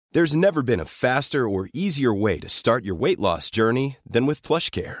There's never been a faster or easier way to start your weight loss journey than with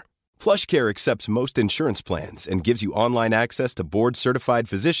PlushCare. PlushCare accepts most insurance plans and gives you online access to board-certified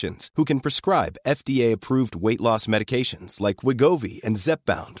physicians who can prescribe FDA-approved weight loss medications like Wegovy and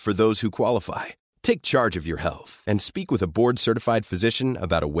Zepbound for those who qualify. Take charge of your health and speak with a board-certified physician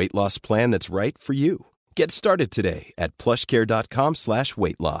about a weight loss plan that's right for you. Get started today at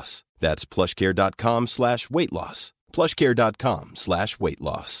plushcare.com/weight-loss. That's plushcare.com/weight-loss.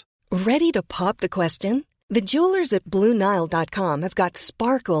 plushcare.com/weight-loss. Ready to pop the question? The jewelers at BlueNile.com have got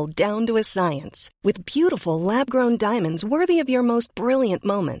sparkle down to a science with beautiful lab-grown diamonds worthy of your most brilliant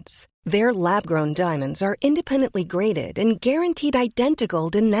moments. Their lab-grown diamonds are independently graded and guaranteed identical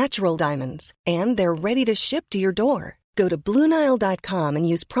to natural diamonds, and they're ready to ship to your door. Go to BlueNile.com and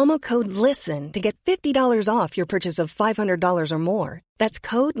use promo code LISTEN to get $50 off your purchase of $500 or more. That's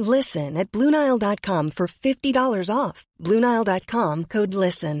code LISTEN at BlueNile.com for $50 off. BlueNile.com, code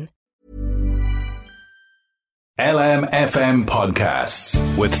LISTEN. LMFM Podcasts.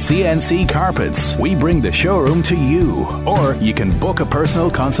 With CNC Carpets, we bring the showroom to you. Or you can book a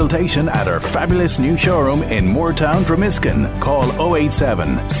personal consultation at our fabulous new showroom in Moortown, Dromiskin. Call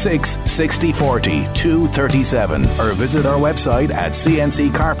 087 660 40 237 or visit our website at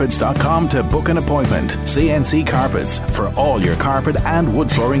cnccarpets.com to book an appointment. CNC Carpets, for all your carpet and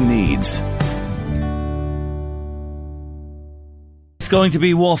wood flooring needs. It's going to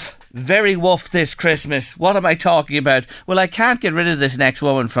be woof. Very woof this Christmas. What am I talking about? Well, I can't get rid of this next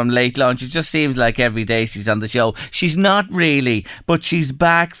woman from Late Lunch. It just seems like every day she's on the show. She's not really, but she's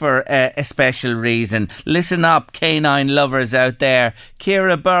back for a special reason. Listen up, canine lovers out there.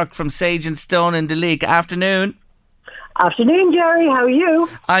 Ciara Burke from Sage and Stone in Duleek. Afternoon. Afternoon, Jerry. How are you?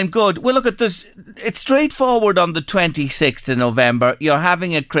 I'm good. Well, look at this. It's straightforward. On the 26th of November, you're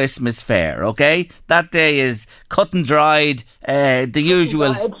having a Christmas fair, okay? That day is cut and dried. The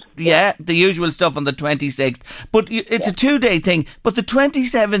usual stuff on the 26th. But it's a 2-day thing. But the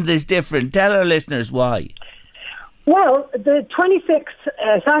 27th is different. Tell our listeners why. Well, the 26th,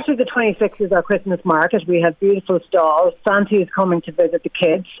 Saturday the 26th is our Christmas market. We have beautiful stalls. Santa is coming to visit the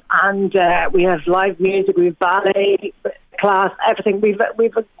kids, and we have live music, we have ballet class, everything. We've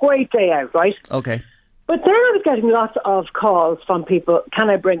a great day out, right? Okay. But then I was getting lots of calls from people, can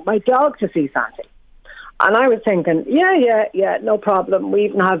I bring my dog to see Santa? And I was thinking, yeah, no problem. We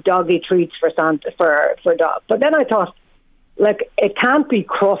even have doggy treats for Santa, for dog. But then I thought, like, it can't be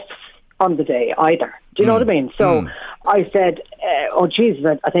Crufts on the day either. Do you know what I mean? So I said, oh,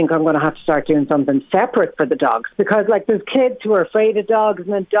 Jesus, I think I'm going to have to start doing something separate for the dogs. Because, like, there's kids who are afraid of dogs,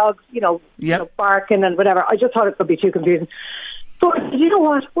 and then dogs, barking and whatever. I just thought it could be too confusing. But you know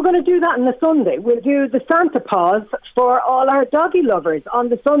what? We're going to do that on the Sunday. We'll do the Santa Paws for all our doggy lovers on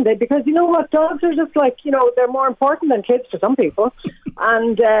the Sunday, because you know what? Dogs are just like, they're more important than kids for some people.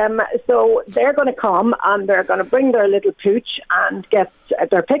 And so they're going to come and they're going to bring their little pooch and get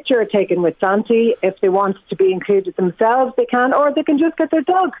their picture taken with Santa. If they want to be included themselves, they can, or they can just get their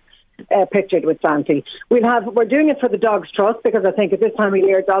dog pictured with Santa. We're doing it for the Dogs Trust, because I think at this time of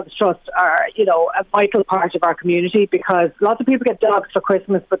year, Dogs Trust are, a vital part of our community, because lots of people get dogs for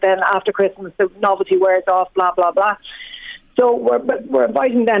Christmas, but then after Christmas, the novelty wears off, blah, blah, blah. So we're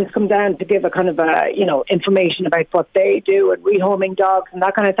inviting them to come down to give a kind of information about what they do and rehoming dogs and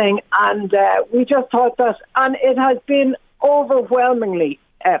that kind of thing. And we just thought that, and it has been overwhelmingly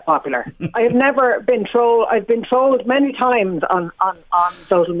popular. I have never been trolled. I've been trolled many times on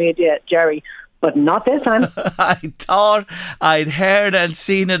social media, Jerry, but not this time. I thought I'd heard and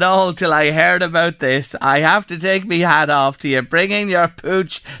seen it all till I heard about this. I have to take my hat off to you, bringing your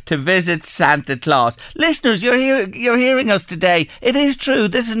pooch to visit Santa Claus. Listeners, you're hearing us today. It is true.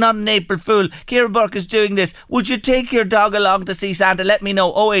 This is not an April Fool. Ciara Burke is doing this. Would you take your dog along to see Santa? Let me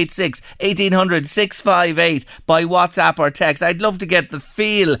know. 086 1800 658 by WhatsApp or text. I'd love to get the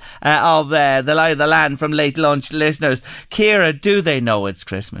feel of the lie of the land from Late Lunch listeners. Ciara, do they know it's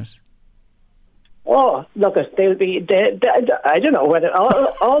Christmas? Oh, look, they'll be. I don't know whether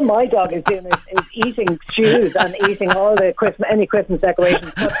all my dog is doing is eating shoes and eating all the any Christmas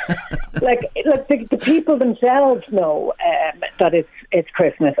decorations. But the people themselves know that it's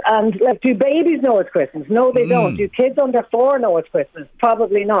Christmas, and do babies know it's Christmas? No, they don't. Do kids under 4 know it's Christmas?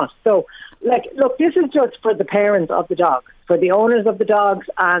 Probably not. So, look, this is just for the parents of the dogs, for the owners of the dogs,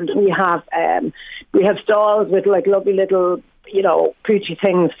 and we have stalls with lovely little, poochy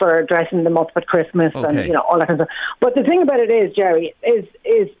things for dressing them up at Christmas. Okay. And, all that kind of stuff. But the thing about it is, Jerry, is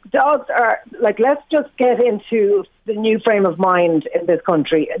dogs are, let's just get into the new frame of mind in this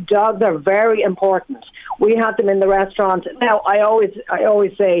country. Dogs are very important. We have them in the restaurant. Now, I always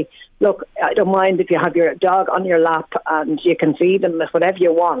say look, I don't mind if you have your dog on your lap and you can feed them whatever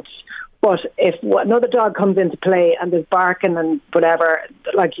you want. But if another dog comes into play and is barking and whatever,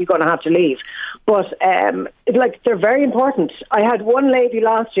 like, you're going to have to leave. But like, they're very important. I had one lady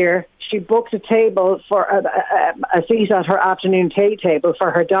last year. She booked a table for a seat at her afternoon tea table for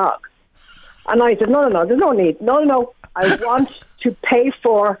her dog. And I said, no, there's no need. No, I want to pay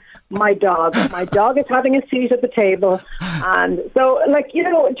for my dog. My dog is having a seat at the table. And so, like, you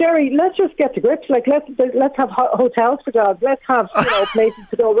know, Jerry, let's just get to grips. Like, let's have hotels for dogs. Let's have, you know, places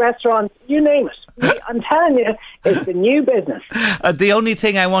to go, restaurants, you name it. I'm telling you, it's the new business. The only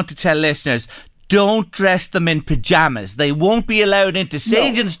thing I want to tell listeners, don't dress them in pyjamas. They won't be allowed into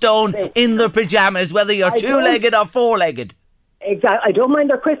Sage and Stone in their pyjamas, whether you're two-legged or four-legged. Exactly. I don't mind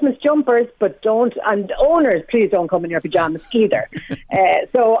their Christmas jumpers, but don't, and owners, please don't come in your pyjamas either.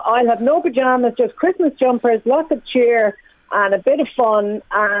 So I'll have no pyjamas, just Christmas jumpers, lots of cheer and a bit of fun.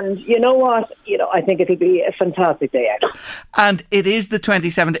 And you know what? You know, I think it'll be a fantastic day out. And it is the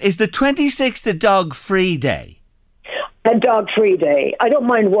 27th. Is the 26th a dog-free day? A dog-free day. I don't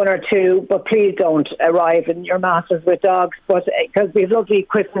mind one or two, but please don't arrive in your masses with dogs. But because we have lovely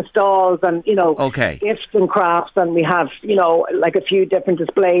Christmas stalls and, you know, gifts and crafts, and we have, you know, like a few different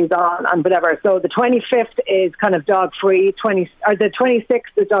displays on and whatever. So the 25th is kind of dog-free. The 26th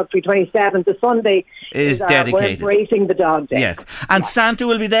is dog-free. 27th, the Sunday is dedicated. We're embracing the dog day. Yes, and Santa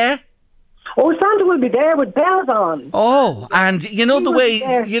will be there. Oh, Santa will be there with bells on. Oh, and you know the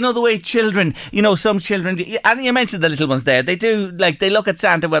way children, you know, some children, and you mentioned the little ones there, they do, like, they look at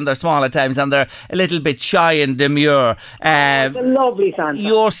Santa when they're small at times and they're a little bit shy and demure. It's a lovely Santa.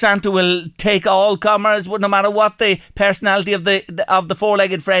 Your Santa will take all comers, no matter what the personality of the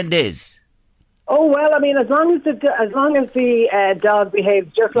four-legged friend is. Oh, well, I mean, as long as the dog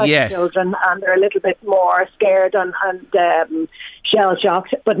behaves just like the children, and they're a little bit more scared and shell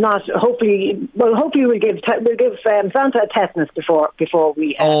shocked, but not. Hopefully we'll give Santa a tetanus before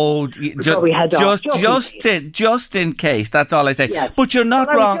we head off. Just in case. That's all I say. Yes. But you're not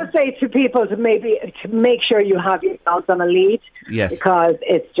wrong. I would just say to people to make sure you have your dogs on a lead. Yes. Because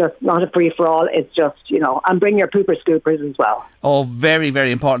it's just not a free for all. It's just, you know, and bring your pooper scoopers as well. Oh, very,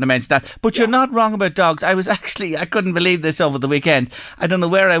 very important to mention that. But you're not wrong about dogs. I couldn't believe this over the weekend. I don't know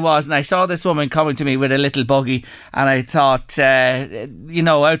where I was, and I saw this woman coming to me with a little buggy, and I thought, you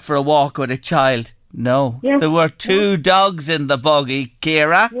know, out for a walk with a child. No, there were two dogs in the buggy,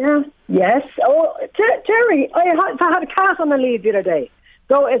 Ciara. Yeah. Yes. Oh, Jerry, I had a cat on the lead the other day.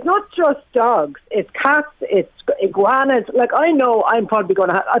 So it's not just dogs, it's cats, it's iguanas. Like, I know I probably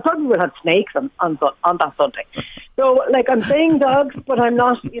will have snakes on that Sunday. So, like, I'm saying dogs, but I'm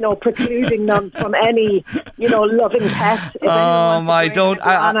not, you know, precluding them from any, you know, loving pet. I'm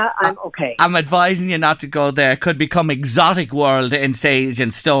okay. I'm advising you not to go there. It could become exotic world in Sage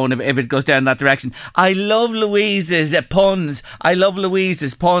and Stone if it goes down that direction. I love Louise's puns. I love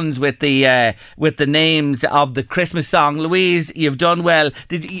Louise's puns with the names of the Christmas song. Louise, you've done well.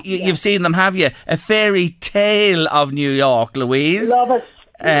 You've seen them, have you? A Fairy Tale of New York, Louise. Love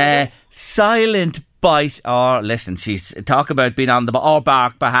it. Silent Bite. Oh, listen, she's talk about being on the or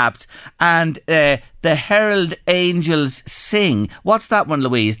bark perhaps. And the Herald Angels Sing. What's that one,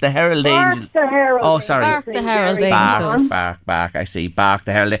 Louise? The Herald Angels. The Herald. Oh, sorry. Bark the Herald Angels. Bark. I see. Bark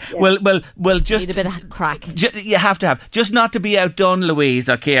the Herald. Yeah. Well, just need a bit of crack. You have to have, just not to be outdone, Louise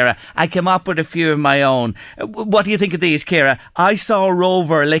or Ciara. I came up with a few of my own. What do you think of these, Ciara? I saw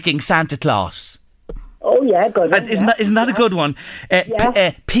Rover licking Santa Claus. Oh, yeah, good one. Isn't that a good one?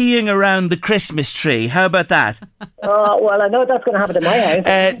 Peeing around the Christmas tree. How about that? Oh, well, I know that's going to happen in my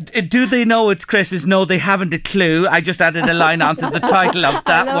house. Do they know it's Christmas? No, they haven't a clue. I just added a line onto the title of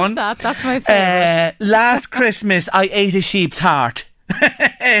that I love one. That's my favourite. Last Christmas, I ate a sheep's heart.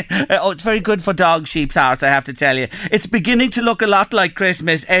 It's very good for dog sheep's hearts, I have to tell you. It's beginning to look a lot like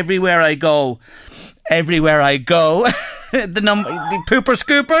Christmas everywhere I go. The pooper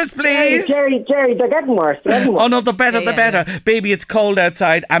scoopers, please. Jerry, they're getting worse. Oh no, the better. Baby, it's cold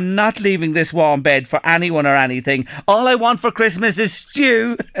outside. I'm not leaving this warm bed for anyone or anything. All I want for Christmas is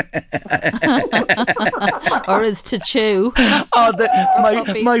stew. Or is to chew.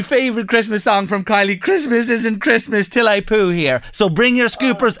 My favourite Christmas song from Kylie, Christmas isn't Christmas till I poo here. So bring your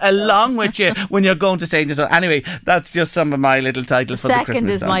scoopers along with you when you're going to say this. Anyway, that's just some of my little titles for the Christmas song. Second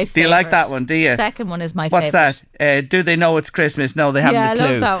is my favourite. Do you like that one, do you? Second one is my favourite. What's that? do they know it's Christmas? No, they haven't Yeah, a clue. I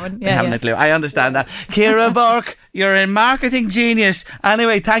love that one. They Yeah, haven't yeah. a clue. I understand that. Ciara Burke, you're a marketing genius.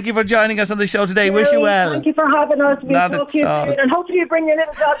 Anyway, thank you for joining us on the show today. Wish you well. Thank you for having us. We'll Not talk at to you all. soon. And hopefully you bring your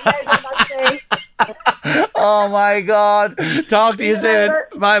little dog down on that day. Oh my God. Talk to you See you soon. later.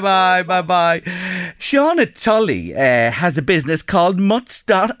 Bye bye. Bye bye. Shauna Tully has a business called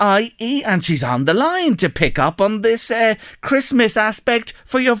Mutts.ie and she's on the line to pick up on this Christmas aspect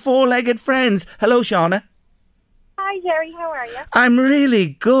for your four-legged friends. Hello, Shauna. Hi, Jerry. How are you? I'm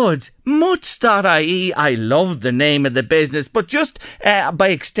really good. Mutts.ie, I love the name of the business, but just by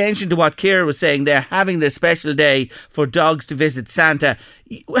extension to what Ciara was saying, they're having this special day for dogs to visit Santa.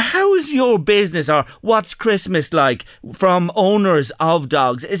 How is your business, or what's Christmas like from owners of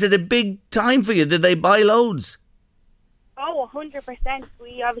dogs? Is it a big time for you? Did they buy loads? Oh, 100%.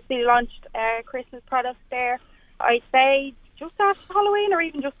 We obviously launched Christmas products there, I'd say, just after Halloween or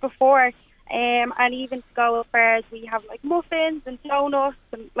even just before. And even to go as far as we have like muffins and donuts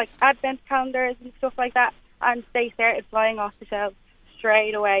and like advent calendars and stuff like that, and they started flying off the shelves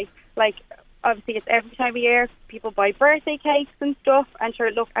straight away. Like, obviously it's every time of year people buy birthday cakes and stuff, and sure,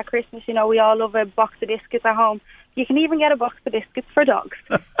 look, at Christmas, you know, we all love a box of biscuits at home. You can even get a box of biscuits for dogs.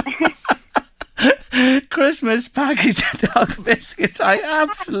 Christmas package of dog biscuits. I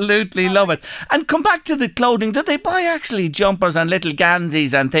absolutely love it. And come back to the clothing. Did they buy actually jumpers and little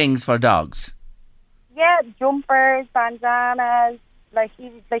gansies and things for dogs? Yeah, jumpers, bandanas, like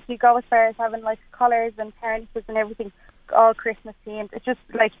you go as far as having like collars and harnesses and everything, all Christmas themed. It's just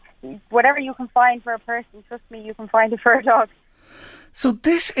like whatever you can find for a person, trust me, you can find it for a dog. So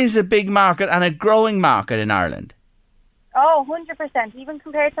this is a big market and a growing market in Ireland. Oh, 100%. Even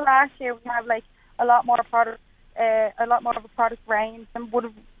compared to last year, we have like a lot more product, a lot more of a product range than would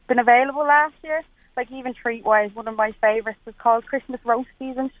have been available last year. Like even treat-wise, one of my favourites was called Christmas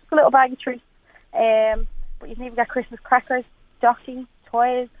Roasties, and it's just a little bag of treats. But you can even get Christmas crackers, stockings,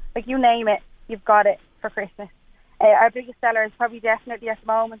 toys, like you name it, you've got it for Christmas. Our biggest seller is probably definitely at the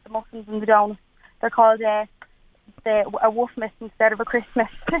moment the muffins and the donuts. They're called a Woofmas instead of a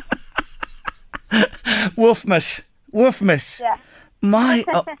Christmas. Woofmas. Yeah. My,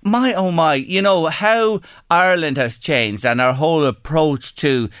 oh my. You know, how Ireland has changed and our whole approach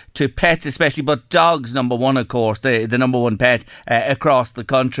to pets especially, but dogs, number one, of course, the number one pet across the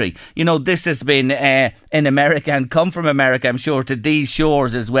country. You know, this has been in America and come from America, I'm sure, to these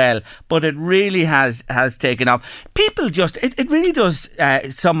shores as well. But it really has taken off. People just, it really does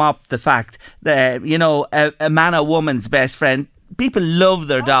sum up the fact that, you know, a man or woman's best friend. People love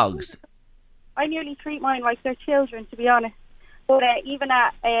their dogs. I nearly treat mine like they're children, to be honest. But even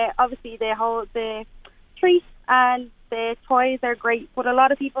at obviously the treats and the toys are great, but a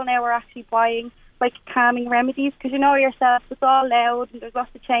lot of people now are actually buying like calming remedies, because you know yourself, it's all loud and there's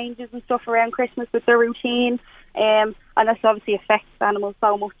lots of changes and stuff around Christmas with their routine, and this obviously affects animals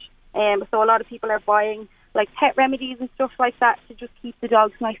so much. So a lot of people are buying like pet remedies and stuff like that to just keep the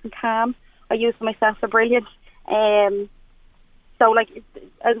dogs nice and calm. I use them myself, they're brilliant. So, like,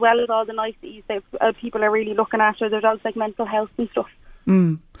 as well as all the niceties, people are really looking after their dogs, like mental health and stuff.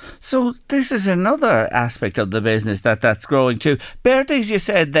 So this is another aspect of the business that's growing too. Birthdays, you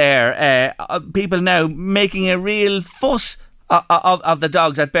said there, people now making a real fuss of the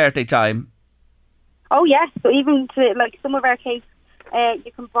dogs at birthday time. Oh, yes. So even to, like, some of our cakes,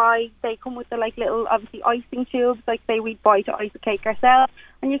 you can buy, they come with the, like, little, obviously, icing tubes, like, say we'd buy to ice a cake ourselves,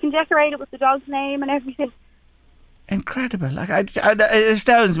 and you can decorate it with the dog's name and everything. Incredible. Like, it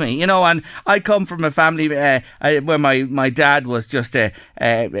astounds me, you know. And I come from a family where my dad was just a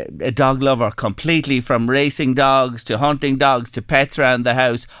dog lover completely, from racing dogs to hunting dogs to pets around the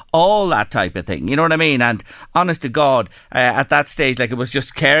house, all that type of thing, you know what I mean? And honest to God, at that stage, like, it was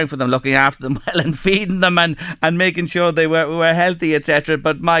just caring for them, looking after them well and feeding them and making sure they were healthy, etc.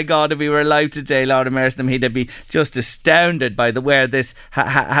 But my God, if he were alive today, Lord have mercy, he'd be just astounded by where this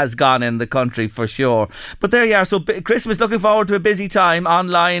has gone in the country, for sure. But there you are. So Christmas, looking forward to a busy time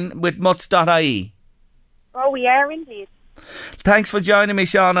online with Mutts.ie. Oh, we are indeed. Thanks for joining me,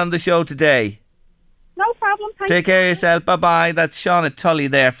 Sean, on the show today. No problem. Take care of yourself. Bye-bye. That's Shauna Tully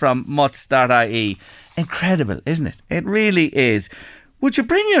there from Mutts.ie. Incredible, isn't it? It really is. Would you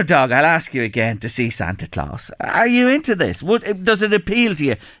bring your dog, I'll ask you again, to see Santa Claus? Are you into this? Does it appeal to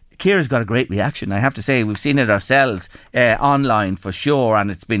you? Ciara's got a great reaction, I have to say. We've seen it ourselves online for sure, and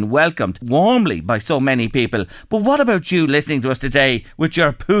it's been welcomed warmly by so many people. But what about you listening to us today with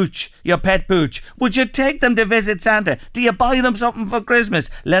your pooch, your pet pooch? Would you take them to visit Santa? Do you buy them something for Christmas?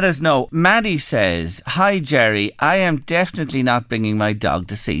 Let us know. Maddie says, "Hi Jerry, I am definitely not bringing my dog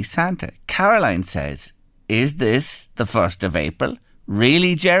to see Santa." Caroline says, "Is this the 1st of April?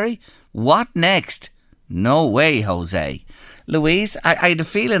 Really, Jerry? What next?" No way, Jose. Louise, I had a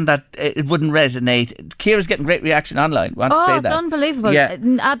feeling that it wouldn't resonate. Kira's getting great reaction online. Want to say it's that? unbelievable. Yeah.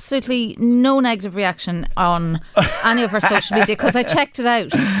 Absolutely no negative reaction on any of our social media, because I checked it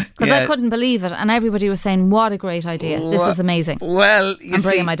out, because I couldn't believe it, and everybody was saying, what a great idea. This is amazing. Well, I'm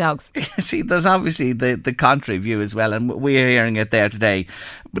bringing my dogs. See, there's obviously the contrary view as well, and we're hearing it there today.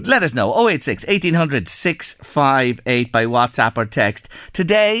 But let us know, 086 1800 658 by WhatsApp or text.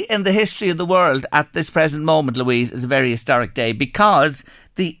 Today in the history of the world at this present moment, Louise, is a very historic day, because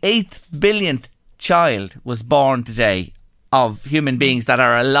the 8th billionth child was born today of human beings that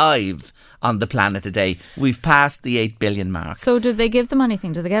are alive on the planet today. We've passed the 8 billion mark. So did they give them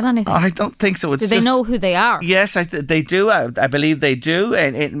anything? Did they get anything? I don't think so. Do they know who they are? Yes, they do. I believe they do,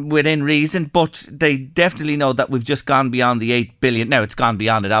 and within reason. But they definitely know that we've just gone beyond the 8 billion. Now, it's gone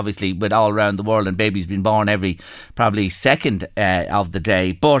beyond it, obviously, with all around the world, and babies been born every probably second of the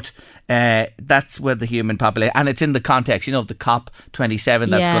day. But that's where the human population, and it's in the context, of the COP27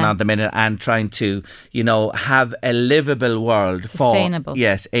 that's going on at the minute, and trying to, have a livable world sustainable.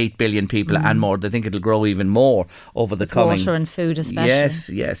 For 8 billion people and more. They think it'll grow even more over the coming water and food,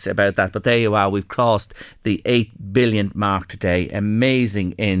 especially. Yes, about that. But there you are. We've crossed the 8 billion mark today.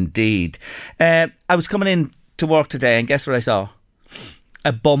 Amazing indeed. I was coming in to work today, and guess what I saw?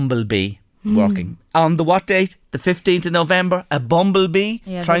 A bumblebee working. On the what date? The 15th of November, a bumblebee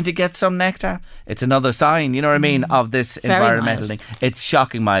trying to get some nectar. It's another sign, you know what I mean, of this environmental thing. It's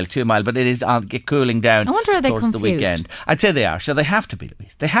shocking mild, too mild, but it is cooling down. I wonder, are they towards confused? The weekend. I'd say they are. So they have to be,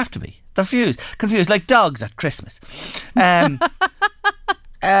 Louise. They have to be. They're confused like dogs at Christmas. They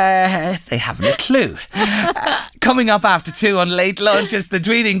haven't a clue. Coming up after 2 on Late Lunch is the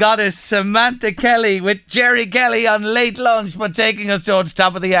tweeting goddess Samantha Kelly with Jerry Kelly on Late Lunch, but taking us towards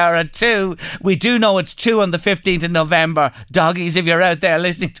top of the hour at 2. We do know it's 2 on the 15th of November. Doggies, if you're out there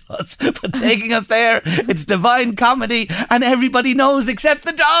listening to us, but taking us there, it's Divine Comedy, and everybody knows except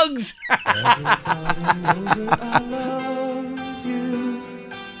the dogs. Everybody knows that I love you.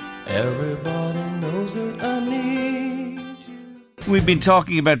 Everybody knows that I need you. We've been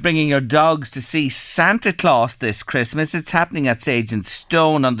talking about bringing your dogs to see Santa Claus this Christmas. It's happening at Sage and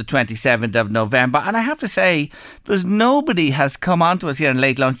Stone on the 27th of November. And I have to say, there's nobody has come on to us here in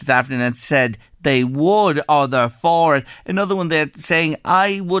Late Lunch this afternoon and said they would or they're for it. Another one there saying,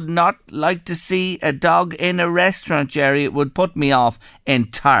 I would not like to see a dog in a restaurant, Jerry. It would put me off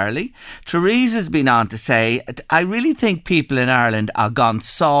entirely. Teresa's been on to say, I really think people in Ireland are gone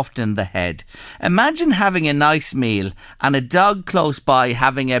soft in the head. Imagine having a nice meal and a dog close by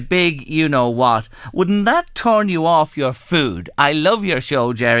having a big you-know-what. Wouldn't that turn you off your food? I love your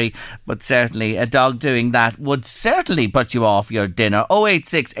show, Jerry, but certainly a dog doing that would certainly put you off your dinner.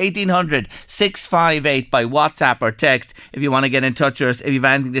 086 1800 658 by WhatsApp or text if you want to get in touch with us, if you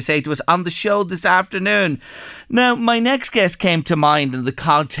have anything to say to us on the show this afternoon. Now, my next guest came to mind in the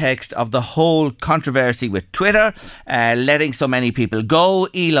context of the whole controversy with Twitter, letting so many people go,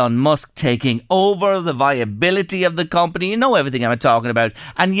 Elon Musk taking over, the viability of the company. You know everything I'm talking about.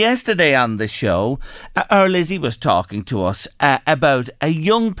 And yesterday on the show, our Lizzie was talking to us about a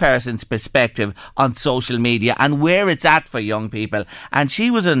young person's perspective on social media and where it's at for young people. And she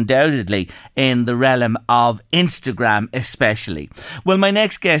was undoubtedly in the realm of Instagram especially. Well, my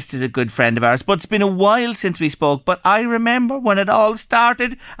next guest is a good friend of ours, but it's been a while since we spoke. But I remember when it all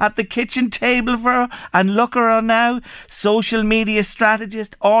started at the kitchen table for her, and look at her now, social media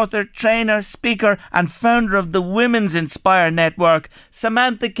strategist, author, trainer, speaker and founder of the Women's Inspire Network,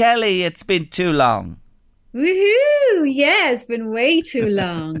 Samantha Kelly. It's been too long. Woohoo! Yeah, it's been way too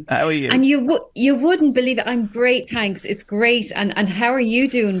long. How are you? And you wouldn't believe it. I'm great, thanks. It's great. And how are you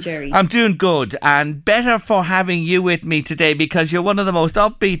doing, Jerry? I'm doing good, and better for having you with me today, because you're one of the most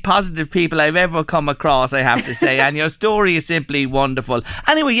upbeat, positive people I've ever come across, I have to say, and your story is simply wonderful.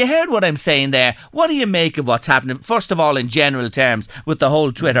 Anyway, you heard what I'm saying there. What do you make of what's happening, first of all, in general terms, with the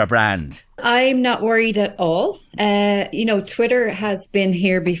whole Twitter brand? I'm not worried at all. Twitter has been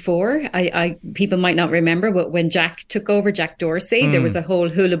here before. People might not remember, but when Jack took over, Jack Dorsey, there was a whole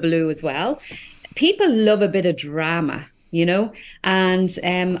hullabaloo as well. People love a bit of drama, and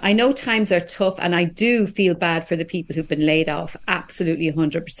I know times are tough, and I do feel bad for the people who've been laid off, absolutely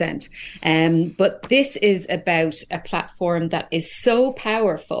 100%. But this is about a platform that is so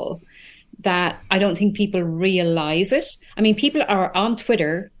powerful that I don't think people realize it. I mean, people are on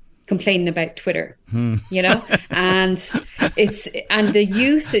Twitter complaining about Twitter, and the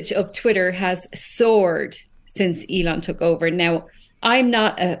usage of Twitter has soared since Elon took over. Now, I'm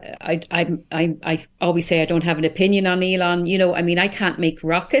not. I always say I don't have an opinion on Elon. You know, I mean, I can't make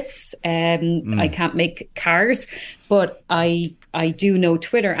rockets. I can't make cars, but I do know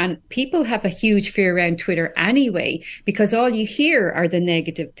Twitter, and people have a huge fear around Twitter anyway, because all you hear are the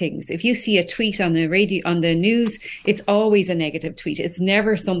negative things. If you see a tweet on the radio, on the news, it's always a negative tweet. It's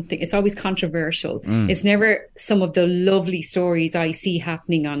never something. It's always controversial. It's never some of the lovely stories I see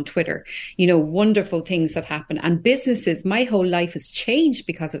happening on Twitter. You know, wonderful things that happen, and businesses. My whole life has changed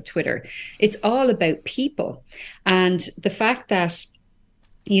because of Twitter. It's all about people, and the fact that,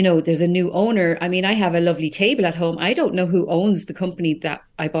 you know, there's a new owner. I mean, I have a lovely table at home. I don't know who owns the company that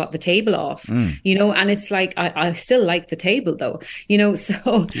I bought the table off, you know, and it's like, I still like the table though, you know,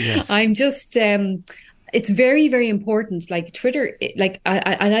 so yes. I'm just, it's very, very important. Like Twitter, and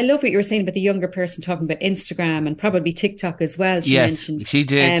I love what you were saying about the younger person talking about Instagram and probably TikTok as well. She mentioned. She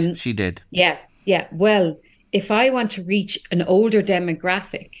did. She did. Yeah. Yeah. Well, if I want to reach an older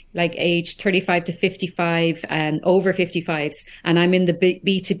demographic, like age 35 to 55 and over 55s, and I'm in the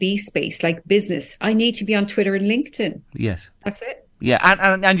B2B space, like business, I need to be on Twitter and LinkedIn. Yes. That's it. Yeah,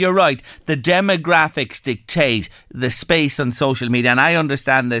 and you're right. The demographics dictate the space on social media, and I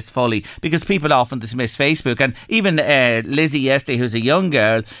understand this fully, because people often dismiss Facebook, and even Lizzie yesterday, who's a young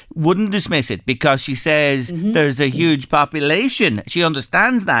girl, wouldn't dismiss it because she says there's a huge population. She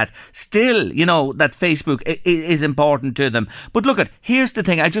understands that. Still, you know, that Facebook is important to them. But look, here's the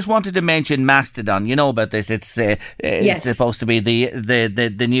thing. I just wanted to mention Mastodon. You know about this. It's it's supposed to be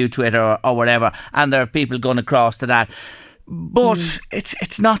the new Twitter or whatever, and there are people going across to that. But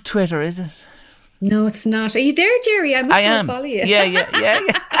it's not Twitter, is it? No, it's not. Are you there, Jerry? I am. Follow you. Yeah.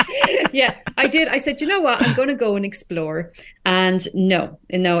 Yeah, I did. I said, you know what? I'm going to go and explore. And no,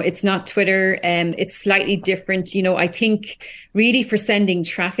 it's not Twitter. It's slightly different. You know, I think really for sending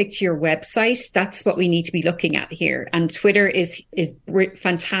traffic to your website, that's what we need to be looking at here. And Twitter is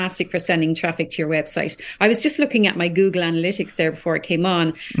fantastic for sending traffic to your website. I was just looking at my Google Analytics there before I came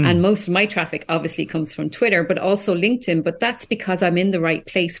on, and most of my traffic obviously comes from Twitter, but also LinkedIn. But that's because I'm in the right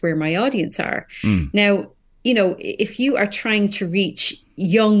place where my audience are. Now, you know, if you are trying to reach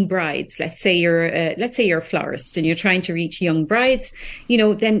young brides, let's say you're a florist and you're trying to reach young brides, you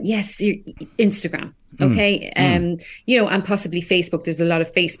know, then yes, Instagram. Okay. You know, and possibly Facebook. There's a lot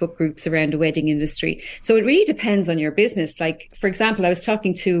of Facebook groups around the wedding industry. So it really depends on your business. Like, for example, I was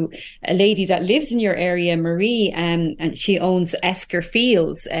talking to a lady that lives in your area, Marie, and she owns Esker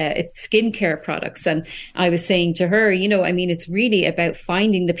Fields. It's skincare products. And I was saying to her, you know, I mean, it's really about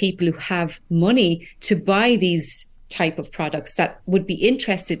finding the people who have money to buy these type of products, that would be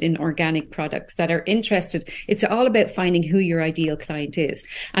interested in organic products, that are interested. It's all about finding who your ideal client is.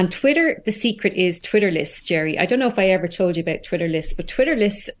 And Twitter, the secret is Twitter lists, Jerry. I don't know if I ever told you about Twitter lists, but Twitter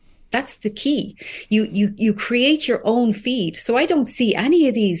lists, that's the key. You create your own feed. So I don't see any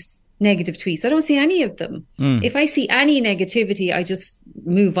of these negative tweets. I don't see any of them. If I see any negativity, I just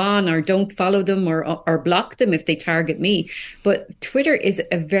move on or don't follow them or block them if they target me. But Twitter is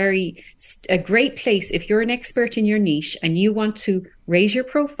a great place if you're an expert in your niche and you want to raise your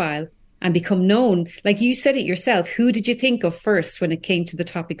profile and become known. Like you said it yourself, who did you think of first when it came to the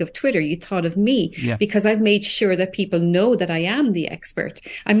topic of Twitter? You thought of me, because I've made sure that people know that I am the expert.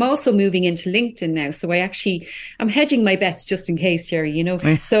 I'm also moving into LinkedIn now. So I'm hedging my bets just in case, Jerry, you know.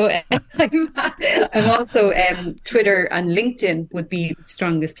 So I'm also, Twitter and LinkedIn would be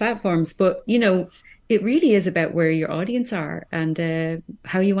strongest platforms. But, you know, it really is about where your audience are and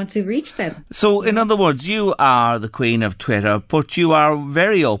how you want to reach them. So, in other words, you are the queen of Twitter, but you are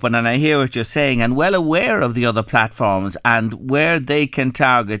very open, and I hear what you're saying, and well aware of the other platforms and where they can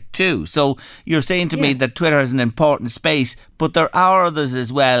target too. So, you're saying to me that Twitter is an important space, but there are others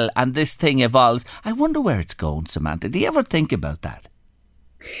as well, and this thing evolves. I wonder where it's going, Samantha. Do you ever think about that?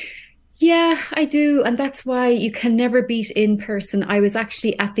 Yeah, I do. And that's why you can never beat in person. I was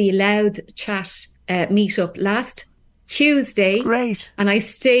actually at the Loud Chat meetup last Tuesday. Great. And I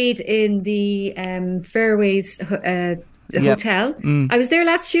stayed in the Fairways hotel. I was there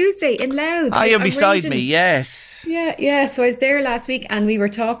last Tuesday in Loud. You're beside me, yes. Yeah. So I was there last week and we were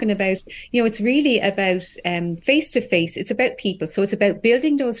talking about, you know, it's really about face-to-face. It's about people. So it's about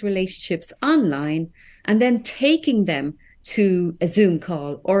building those relationships online and then taking them to a Zoom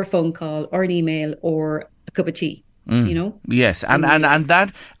call or a phone call or an email or a cup of tea. You know? Yes, and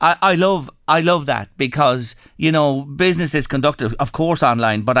that I love that, because, you know, business is conducted, of course,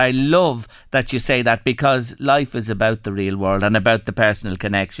 online, but I love that you say that, because life is about the real world and about the personal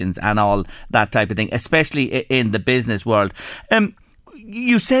connections and all that type of thing, especially in the business world.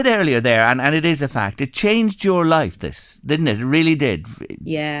 you said earlier there, and it is a fact, it changed your life, this, didn't it? It really did.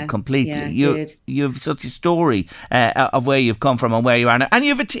 Yeah. Completely. Yeah, it did. You have such a story of where you've come from and where you are now. And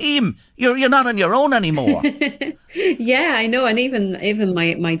you have a team. You're not on your own anymore. Yeah, I know. And even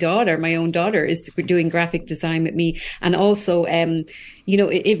my daughter, my own daughter, is doing graphic design with me. And also,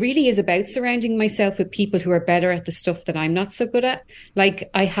 it really is about surrounding myself with people who are better at the stuff that I'm not so good at. Like,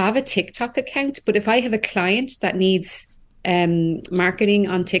 I have a TikTok account, but if I have a client that needs marketing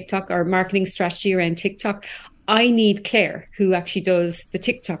on TikTok or marketing strategy around TikTok, I need Claire, who actually does the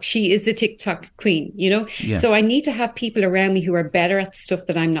TikTok. She is the TikTok queen, Yeah. So I need to have people around me who are better at the stuff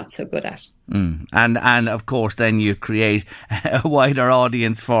that I'm not so good at. And of course, then you create a wider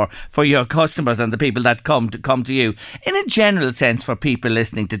audience for your customers and the people that come to you. In a general sense, for people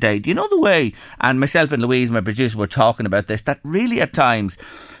listening today, do you know the way? And myself and Louise, my producer, were talking about this. That really, at times,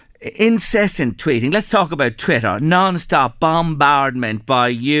 incessant tweeting. Let's talk about Twitter. Non-stop bombardment by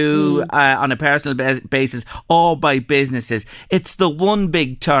you on a personal basis or by businesses. It's the one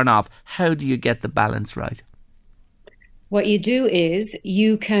big turn-off. How do you get the balance right? What you do is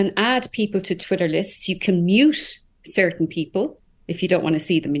you can add people to Twitter lists. You can mute certain people if you don't want to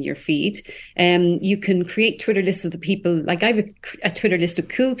see them in your feed. You can create Twitter lists of the people. Like, I have a Twitter list of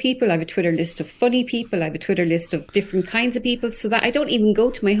cool people. I have a Twitter list of funny people. I have a Twitter list of different kinds of people, so that I don't even go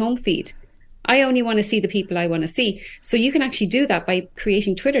to my home feed. I only want to see the people I want to see. So you can actually do that by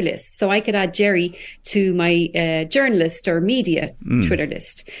creating Twitter lists. So I could add Jerry to my journalist or media Twitter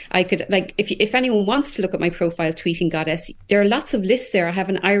list. I could, like, if anyone wants to look at my profile, Tweeting Goddess, there are lots of lists there. I have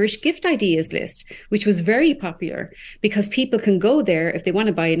an Irish gift ideas list, which was very popular because people can go there if they want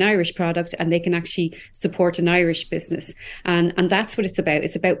to buy an Irish product and they can actually support an Irish business. And that's what it's about.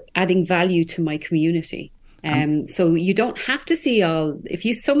 It's about adding value to my community. So you don't have to see all. If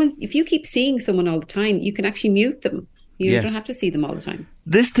you keep seeing someone all the time, you can actually mute them. You don't have to see them all the time.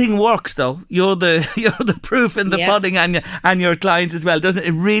 This thing works, though. You're the proof in the pudding, and your clients as well, doesn't it?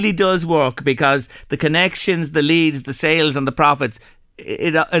 It really does work, because the connections, the leads, the sales, and the profits,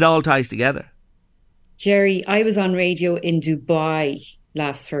 it all ties together. Jerry, I was on radio in Dubai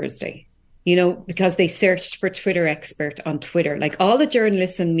last Thursday. Because they searched for Twitter expert on Twitter. Like, all the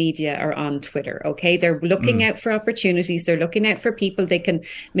journalists and media are on Twitter, okay? They're looking out for opportunities. They're looking out for people they can,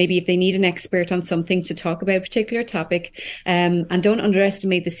 maybe if they need an expert on something to talk about a particular topic. And don't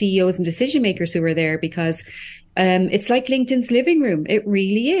underestimate the CEOs and decision makers who are there, because it's like LinkedIn's living room. It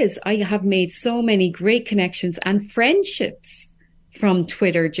really is. I have made so many great connections and friendships from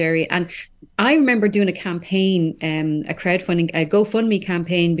Twitter, Jerry. And I remember doing a campaign, a GoFundMe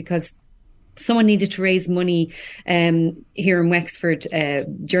campaign, because someone needed to raise money here in Wexford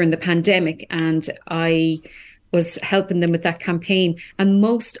during the pandemic, and I was helping them with that campaign, and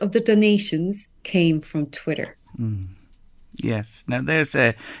most of the donations came from Twitter. Yes. Now, there's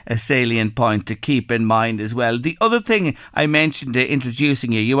a salient point to keep in mind as well. The other thing I mentioned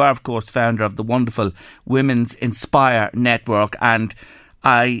introducing you are, of course, founder of the wonderful Women's Inspire Network, and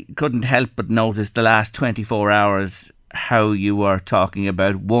I couldn't help but notice the last 24 hours how you were talking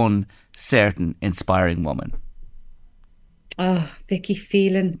about one certain inspiring woman. Oh, Vicky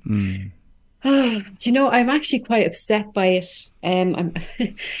Phelan. Oh, do you know, I'm actually quite upset by it. I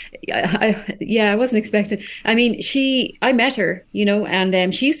wasn't expecting. I mean, I met her,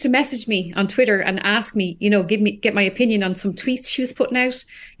 and she used to message me on Twitter and ask me, get my opinion on some tweets she was putting out,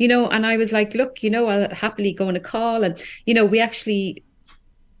 and I was like, look, I'll happily go on a call. And, we actually,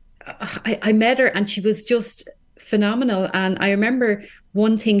 I met her, and she was just phenomenal. And I remember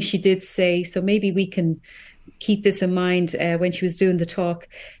one thing she did say, so maybe we can keep this in mind, when she was doing the talk.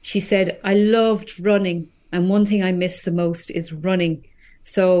 She said, I loved running, and one thing I miss the most is running.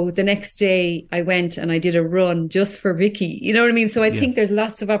 So the next day I went and I did a run just for Vicky. You know what I mean? So I think there's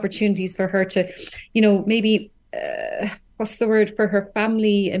lots of opportunities for her to, maybe, what's the word, for her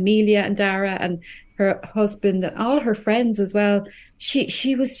family, Amelia and Dara and her husband and all her friends as well.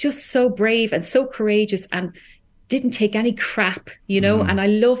 She was just so brave and so courageous and didn't take any crap, and I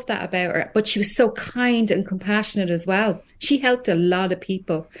love that about her. But she was so kind and compassionate as well. She helped a lot of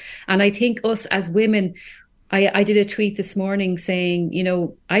people. And I think us as women, I did a tweet this morning saying,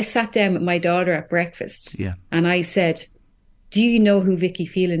 I sat down with my daughter at breakfast and I said, do you know who Vicky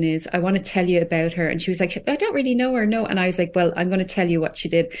Phelan is? I want to tell you about her. And she was like, I don't really know her, no. And I was like, well, I'm going to tell you what she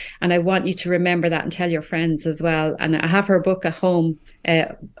did. And I want you to remember that and tell your friends as well. And I have her book at home,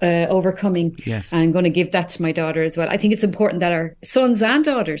 Overcoming. Yes. And I'm going to give that to my daughter as well. I think it's important that our sons and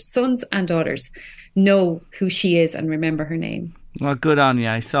daughters know who she is and remember her name. Well, good on you.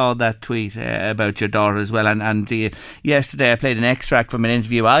 I saw that tweet about your daughter as well. And yesterday I played an extract from an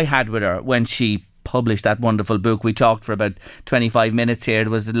interview I had with her when she published that wonderful book. We talked for about 25 minutes here. It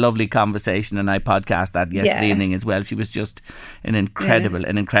was a lovely conversation, and I podcast that yesterday evening as well. She was just an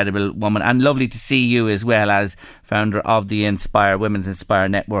incredible woman, and lovely to see you as well as founder of the Women's Inspire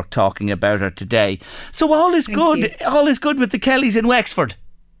Network, talking about her today. So all is good. All is good with the Kellys in Wexford.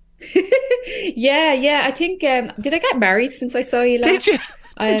 Yeah. I think did I get married since I saw you last? Did you?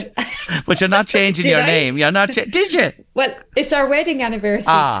 But you're not changing your name. You're not. Did you? Well, it's our wedding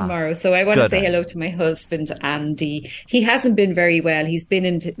anniversary tomorrow, so I want to say hello to my husband Andy. He hasn't been very well. He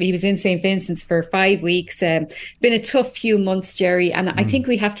was in St. Vincent's for 5 weeks. Been a tough few months, Jerry, and I think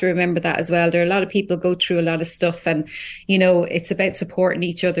we have to remember that as well. There are a lot of people go through a lot of stuff, and it's about supporting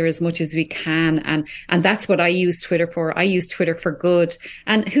each other as much as we can, and that's what I use Twitter for. I use Twitter for good,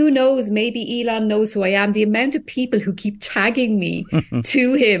 and who knows? Maybe Elon knows who I am. The amount of people who keep tagging me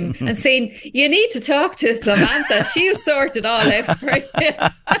to him and saying, "You need to talk to Samantha. She'll sort it all out for you."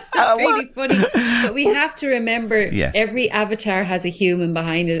 It's really funny. But we have to remember every avatar has a human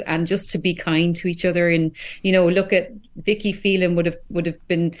behind it, and just to be kind to each other. And look at Vicky Phelan would have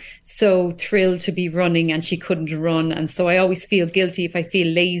been so thrilled to be running, and she couldn't run, and so I always feel guilty if I feel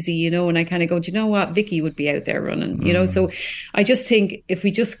lazy, and I kind of go, do you know what, Vicky would be out there running, so I just think if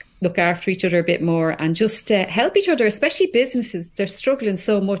we just look after each other a bit more and just help each other, especially businesses, they're struggling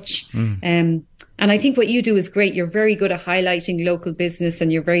so much. And I think what you do is great. You're very good at highlighting local business,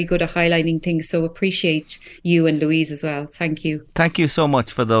 and you're very good at highlighting things. So appreciate you and Louise as well. Thank you. Thank you so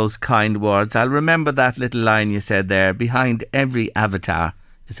much for those kind words. I'll remember that little line you said there. Behind every avatar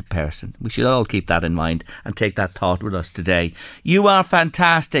is a person. We should all keep that in mind and take that thought with us today. You are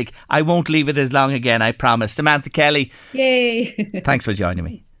fantastic. I won't leave it as long again, I promise. Samantha Kelly. Yay. Thanks for joining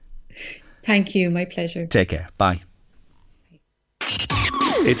me. Thank you. My pleasure. Take care. Bye.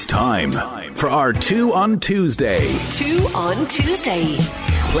 It's time for our 2 on Tuesday. 2 on Tuesday.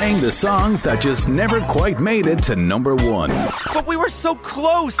 Playing the songs that just never quite made it to number 1. But we were so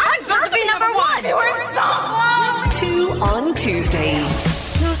close. I'm supposed to be number 1. We were so close. 2 on Tuesday.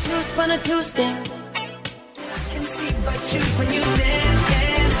 Truth on a Tuesday. I can see by you when you dance.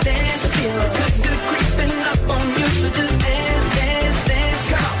 Feel good creeping up on you. So just dance.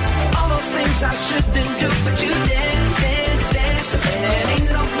 Come. All those things I shouldn't do, but you dance. And ain't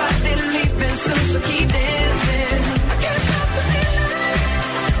nobody leaving soon, so keep dancing. I can't stop the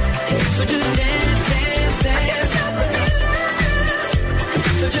feeling. So just dance. I can't stop the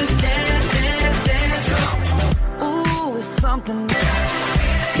feeling. So just dance. Ooh, it's something.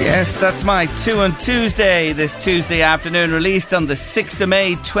 Yes, that's my 2 on Tuesday. This Tuesday afternoon, released on the 6th of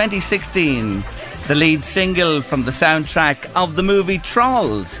May 2016. The lead single from the soundtrack of the movie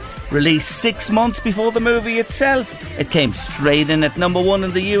Trolls. Released 6 months before the movie itself. It came straight in at number 1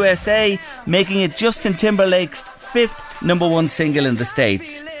 in the USA, making it Justin Timberlake's 5th number 1 single in the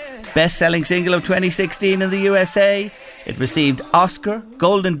States. Best-selling single of 2016 in the USA. It received Oscar,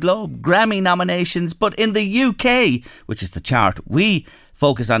 Golden Globe, Grammy nominations, but in the UK, which is the chart we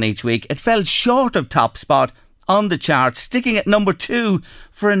focus on each week, it fell short of top spot on the chart, sticking at number 2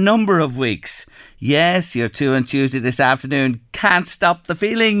 for a number of weeks. Yes, your 2 on Tuesday this afternoon, Can't Stop the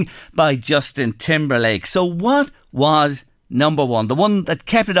Feeling by Justin Timberlake. So what was number 1, the one that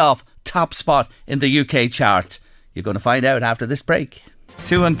kept it off top spot in the UK charts? You're going to find out after this break.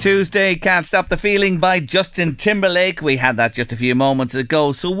 2 on Tuesday, Can't Stop the Feeling by Justin Timberlake. We had that just a few moments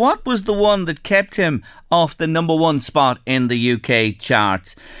ago. So what was the one that kept him off the number 1 spot in the UK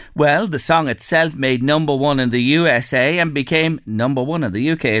charts? Well, the song itself made number 1 in the USA and became number 1 in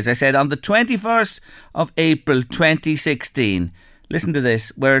the UK, as I said, on the 21st of April 2016. Listen to this,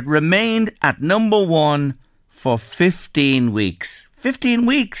 where it remained at number 1 for 15 weeks. 15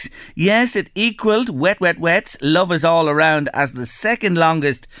 weeks. Yes, it equalled Wet Wet Wet's Love Is All Around as the second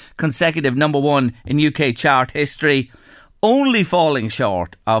longest consecutive number 1 in UK chart history, only falling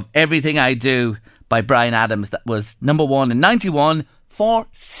short of Everything I Do by Bryan Adams, that was number 1 in 91 for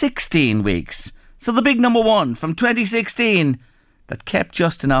 16 weeks. So the big number 1 from 2016 that kept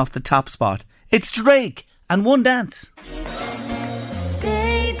Justin off the top spot. It's Drake and One Dance.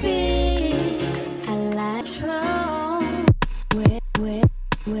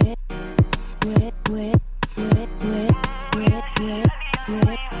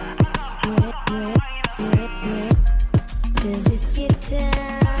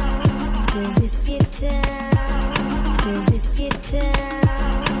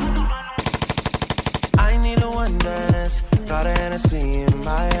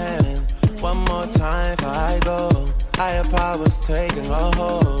 Higher powers taking a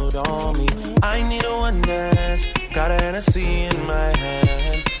hold on me. I need a one dance. Got a Hennessy in my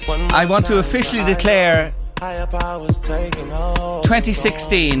hand. I want to officially declare Higher powers taking over.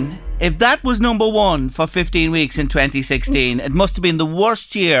 2016. If that was number one for 15 weeks in 2016, it must have been the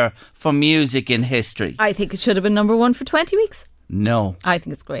worst year for music in history. I think it should have been number one for 20 weeks. No. I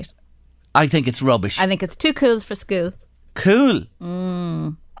think it's great. I think it's rubbish. I think it's too cool for school. Cool.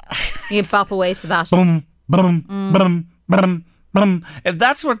 You bop away to that. Bum, bum, bum, bum, bum. If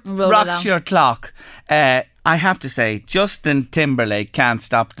that's what rocks your clock, I have to say, Justin Timberlake Can't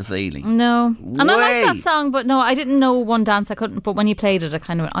Stop the Feeling. No. And I like that song, but no, I didn't know one dance. I couldn't. But when you played it, I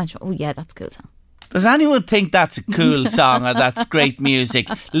kind of went, oh yeah, that's a cool song. Does anyone think that's a cool song or that's great music,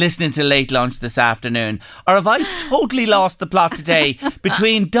 listening to Late Lunch this afternoon? Or have I totally lost the plot today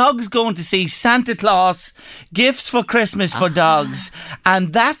between dogs going to see Santa Claus, gifts for Christmas for dogs,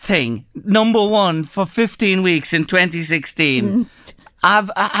 and that thing, number one for 15 weeks in 2016?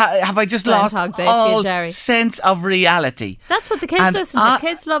 Have I just lost all sense of reality? That's what the kids listen to.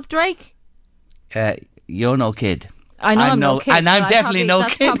 Kids love Drake. You're no kid. I know I'm no kid. And I'm definitely no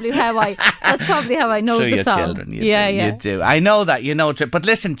kid. That's probably how I know through the your song. Children, you do. I know that, you know. But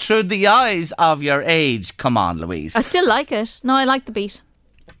listen, through the eyes of your age, come on, Louise. I still like it. No, I like the beat.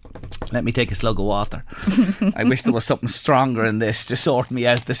 Let me take a slug of water. I wish there was something stronger in this to sort me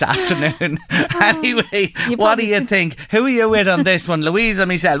out this afternoon. Anyway, what do you think? Who are you with on this one? Louise or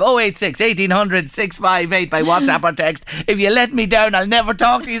myself? 086 1800 658 by WhatsApp or text. If you let me down, I'll never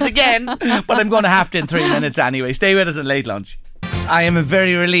talk to you again. But I'm going to have to in 3 minutes anyway. Stay with us at Late Lunch. I am a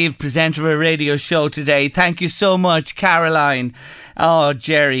very relieved presenter of a radio show today. Thank you so much, Caroline. Oh,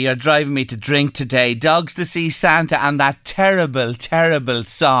 Jerry, you're driving me to drink today. Dogs to See Santa and that terrible, terrible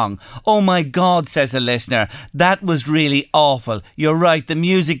song. Oh my God, says a listener. That was really awful. You're right, the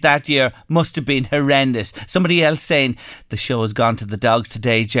music that year must have been horrendous. Somebody else saying, the show has gone to the dogs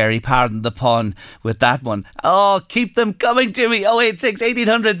today, Jerry. Pardon the pun with that one. Oh, keep them coming to me. 086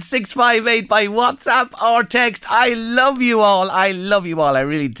 1800 658 by WhatsApp or text. I love you all. I love you all. I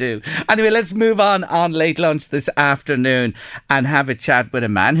really do. Anyway, let's move on Late Lunch this afternoon and have a chat with a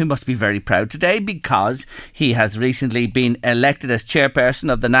man who must be very proud today because he has recently been elected as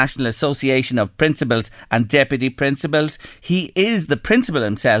chairperson of the National Association of Principals and Deputy Principals. He is the principal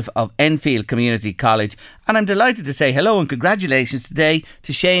himself of Enfield Community College, and I'm delighted to say hello and congratulations today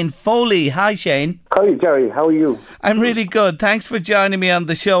to Shane Foley. Hi, Shane. Hi, Jerry. How are you? I'm really good. Thanks for joining me on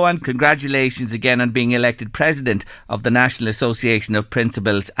the show, and congratulations again on being elected president of the National Association of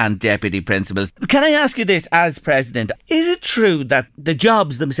Principals and Deputy Principals. Can I ask you this as president? Is it true that the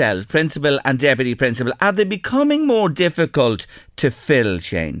jobs themselves, principal and deputy principal, are they becoming more difficult to fill,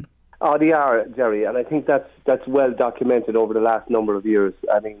 Shane? Oh, they are, Jerry, and I think that's well documented over the last number of years.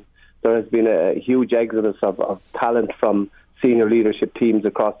 I mean, there has been a huge exodus of talent from senior leadership teams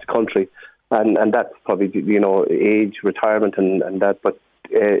across the country, and that's probably, you know, age, retirement and that, but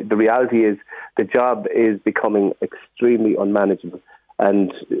the reality is the job is becoming extremely unmanageable,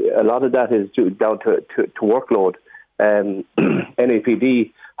 and a lot of that is down to workload.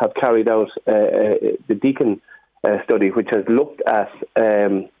 NAPD have carried out the Deacon study, which has looked at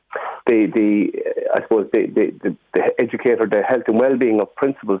the educator, the health and well-being of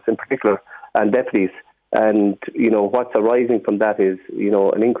principals in particular and deputies. And, you know, what's arising from that is, you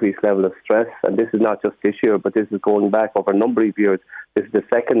know, an increased level of stress. And this is not just this year, but this is going back over a number of years. This is the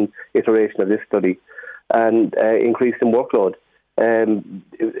second iteration of this study. And increase in workload.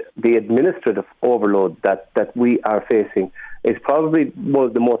 The administrative overload that we are facing is probably one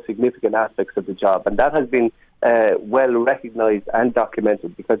of the most significant aspects of the job, and that has been well recognised and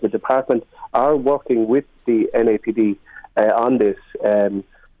documented because the department are working with the NAPD on this.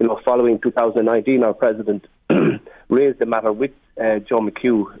 You know, following 2019, our president raised the matter with Joe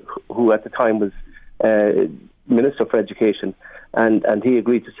McHugh, who at the time was Minister for Education, and he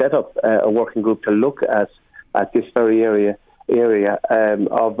agreed to set up a working group to look at this very area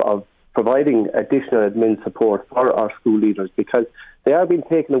of providing additional admin support for our school leaders, because they are being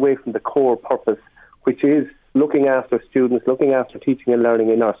taken away from the core purpose, which is looking after students, looking after teaching and learning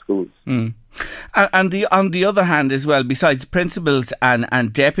in our schools. And on the other hand as well, besides principals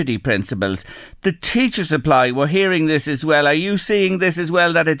and deputy principals, the teacher supply, we're hearing this as well. Are you seeing this as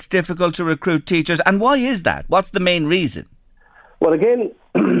well, that it's difficult to recruit teachers? And why is that? What's the main reason? Well, again,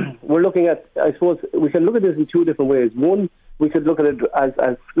 we're looking at, I suppose, we can look at this in two different ways. One, we could look at it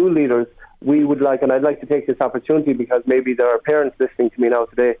as school leaders. We would like, and I'd like to take this opportunity because maybe there are parents listening to me now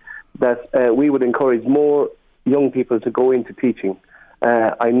today, that we would encourage more young people to go into teaching.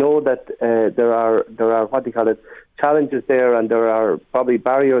 I know that there are challenges there, and there are probably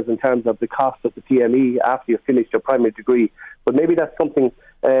barriers in terms of the cost of the TME after you've finished your primary degree. But maybe that's something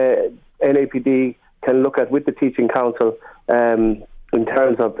NAPD can look at with the Teaching Council in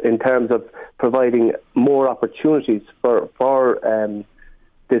terms of providing more opportunities for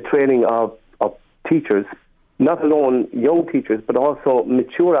the training of teachers, not alone young teachers, but also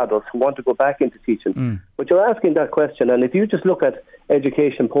mature adults who want to go back into teaching. But you're asking that question, and if you just look at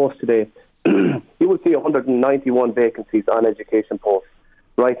Education Post today, you will see 191 vacancies on Education Post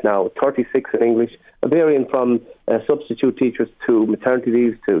right now, 36 in English, varying from substitute teachers to maternity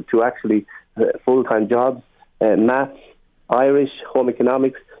leaves to actually full-time jobs, maths, Irish, home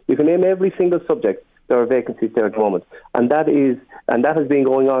economics. You can name every single subject. There are vacancies there at the moment, and that has been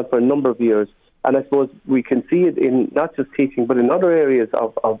going on for a number of years. And I suppose we can see it in not just teaching, but in other areas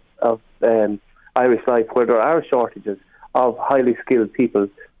of Irish life where there are shortages of highly skilled people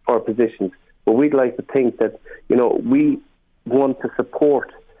for positions. But we'd like to think that, we want to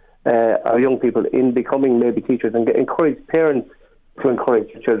support our young people in becoming maybe teachers and encourage parents to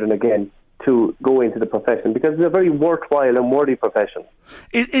encourage their children again to go into the profession, because it's a very worthwhile and worthy profession.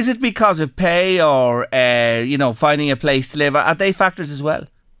 Is it because of pay or, finding a place to live? Are they factors as well?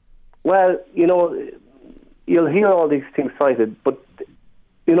 Well, you'll hear all these things cited, but,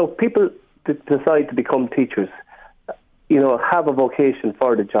 people decide to become teachers, have a vocation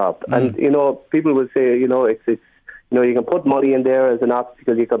for the job. And, people will say, it's you can put money in there as an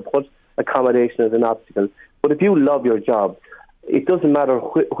obstacle, you can put accommodation as an obstacle. But if you love your job, it doesn't matter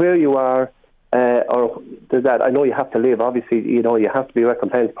where you are, or there's that. I know you have to live. Obviously, you have to be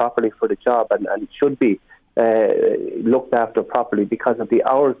recompensed properly for the job, and it should be looked after properly because of the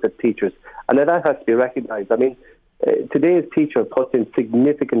hours that teachers, and that has to be recognised. I mean, today's teacher puts in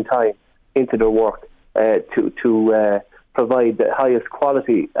significant time into their work to provide the highest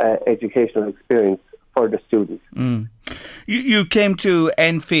quality educational experience for the students. You came to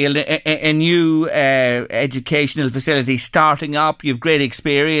Enfield, a new educational facility starting up. You've great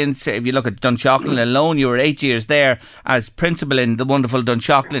experience. If you look at Dunshaughlin alone, you were 8 years there as principal in the wonderful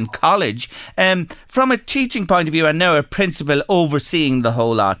Dunshaughlin College. From a teaching point of view, and now a principal overseeing the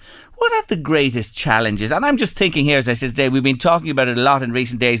whole lot, what are the greatest challenges? And I'm just thinking here, as I said today, we've been talking about it a lot in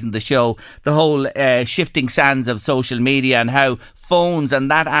recent days in the show, the whole shifting sands of social media and how phones and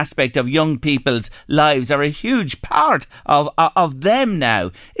that aspect of young people's lives are a huge part of them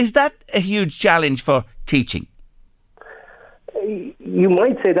now. Is that a huge challenge for teaching? You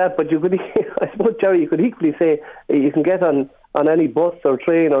might say that, but you could, I suppose, Jerry, you could equally say you can get on any bus or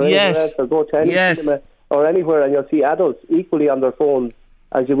train or anything else, or go to any cinema or anywhere, and you'll see adults equally on their phones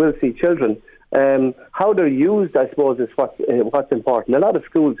as you will see children. How they're used, I suppose, is what's important. A lot of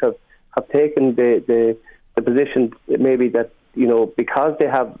schools have taken the position maybe that, because they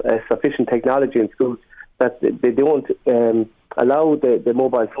have sufficient technology in schools, that they don't allow the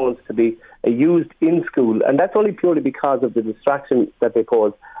mobile phones to be used in school. And that's only purely because of the distraction that they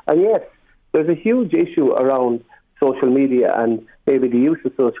cause. And yes, there's a huge issue around social media and maybe the use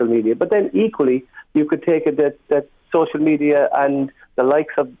of social media. But then equally, you could take it that social media and the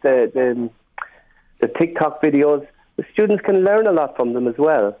likes of the TikTok videos, the students can learn a lot from them as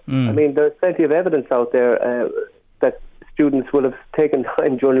well. I mean, there's plenty of evidence out there that students will have taken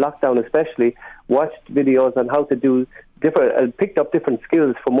time during lockdown, especially watched videos on how to do different, picked up different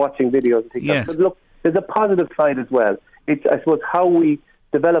skills from watching videos. And TikTok. Yes. But look, there's a positive side as well. It's, I suppose, how we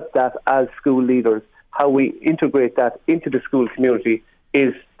develop that as school leaders, how we integrate that into the school community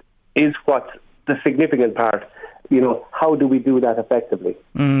is what's the significant part. How do we do that effectively?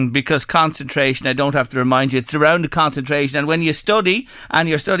 Because concentration, I don't have to remind you, it's around the concentration. And when you study and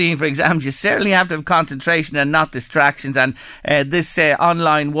you're studying for exams, you certainly have to have concentration and not distractions. And this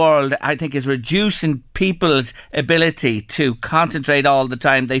online world, I think, is reducing people's ability to concentrate all the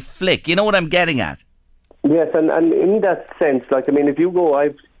time. They flick. You know what I'm getting at? Yes, and in that sense, if you go,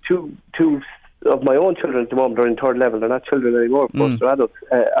 I've two of my own children at the moment are in third level. They're not children anymore, of course, they're adults,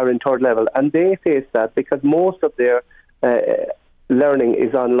 are in third level. And they face that because most of their learning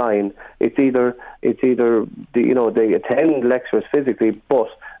is online. It's either they attend lectures physically, but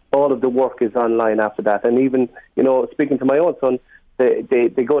all of the work is online after that. And even, speaking to my own son,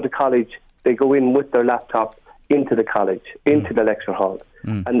 they go to college, they go in with their laptop into the college, into the lecture hall,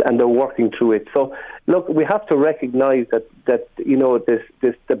 and they're working through it. So, look, we have to recognise that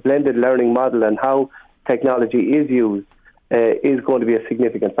the blended learning model and how technology is used is going to be a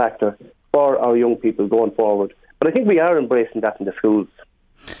significant factor for our young people going forward. But I think we are embracing that in the schools.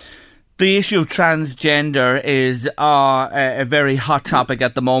 The issue of transgender is a very hot topic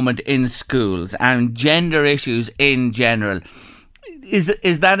at the moment in schools, and gender issues in general.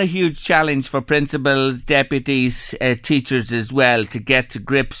 Is that a huge challenge for principals, deputies, teachers as well to get to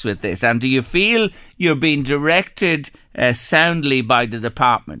grips with this? And do you feel you're being directed soundly by the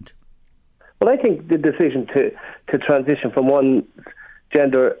department? Well, I think the decision to transition from one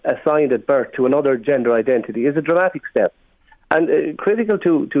gender assigned at birth to another gender identity is a dramatic step. And critical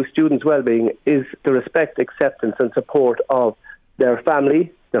to students' well-being is the respect, acceptance and support of their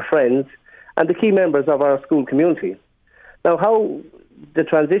family, their friends, and the key members of our school community. Now, how the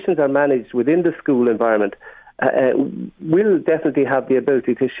transitions are managed within the school environment will definitely have the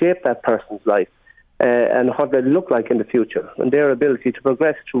ability to shape that person's life and what they look like in the future, and their ability to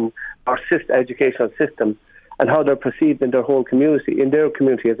progress through our educational system and how they're perceived in their whole community, in their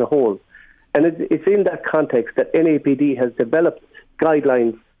community as a whole. And it's in that context that NAPD has developed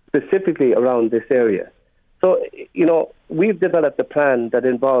guidelines specifically around this area. So, we've developed a plan that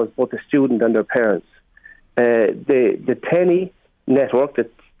involves both the student and their parents. The TENI network,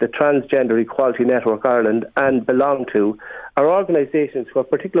 the Transgender Equality Network Ireland, and Belong To are organisations who have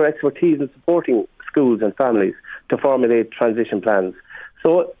particular expertise in supporting schools and families to formulate transition plans.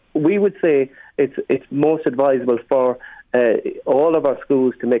 So we would say it's most advisable for all of our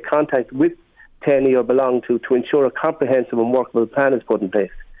schools to make contact with TENI or Belong To ensure a comprehensive and workable plan is put in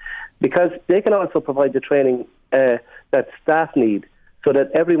place. Because they can also provide the training that staff need so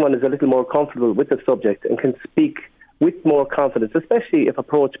that everyone is a little more comfortable with the subject and can speak with more confidence, especially if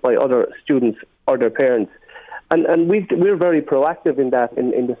approached by other students or their parents. And we're very proactive in that,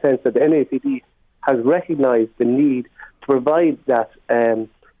 in the sense that the NAPD has recognised the need to provide that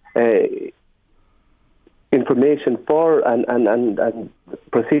information for and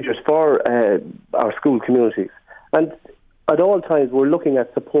procedures for our school communities. And at all times we're looking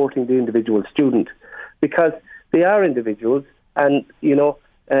at supporting the individual student, because they are individuals, and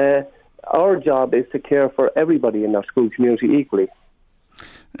our job is to care for everybody in our school community equally.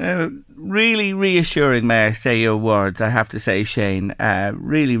 Really reassuring, may I say your words, I have to say, Shane.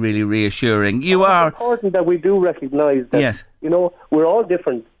 Really, really reassuring. It's important that we do recognise that, yes, we're all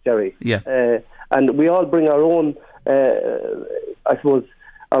different, Jerry. Yeah. And we all bring our own,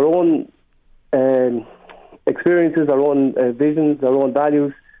 our own experiences, our own visions, our own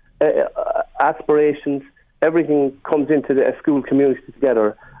values, aspirations. Everything comes into a school community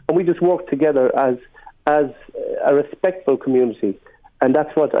together, and we just work together as a respectful community. And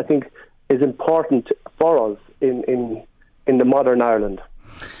that's what I think is important for us in the modern Ireland.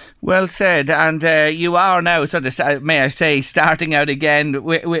 Well said. And you are now, may I say, starting out again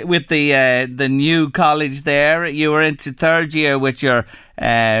with the new college there. You were into third year with your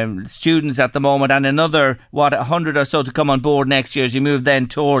students at the moment, and another 100 or so to come on board next year as you move then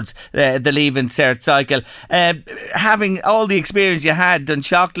towards the Leaving Cert cycle. Having all the experience you had,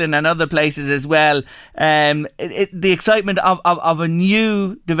 Dunshaughlin and other places as well, the excitement of a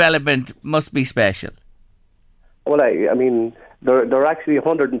new development must be special. Well, I mean, there are actually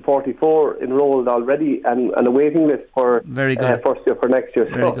 144 enrolled already, and a waiting list for very good. First year for next year.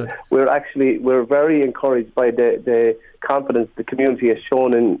 Very so good. we're very encouraged by the confidence the community has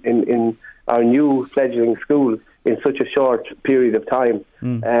shown in our new fledgling school in such a short period of time.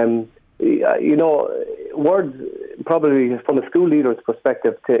 Words probably from a school leader's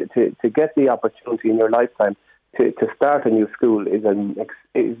perspective to get the opportunity in your lifetime to start a new school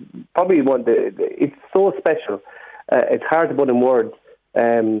is probably one. It's so special. It's hard to put in words.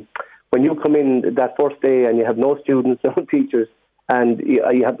 When you come in that first day and you have no students, no teachers, and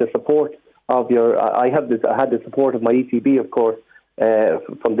you have the support of I had the support of my ETB, of course,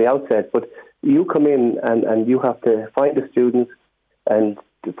 from the outset. But you come in and you have to find the students and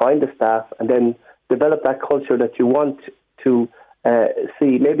to find the staff, and then develop that culture that you want to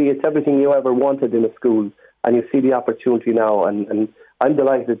see. Maybe it's everything you ever wanted in a school, and you see the opportunity now. And I'm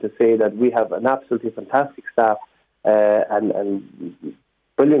delighted to say that we have an absolutely fantastic staff. And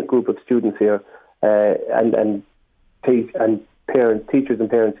brilliant group of students here, and parents, teachers and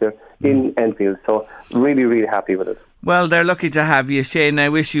parents here in Enfield. So really, really happy with it. Well, they're lucky to have you, Shane. I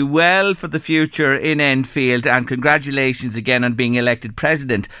wish you well for the future in Enfield, and congratulations again on being elected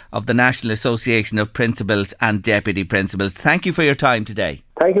President of the National Association of Principals and Deputy Principals. Thank you for your time today.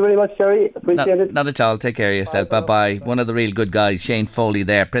 Thank you very much, Jerry. Appreciate it. Not at all. Take care of yourself. Bye-bye. One of the real good guys, Shane Foley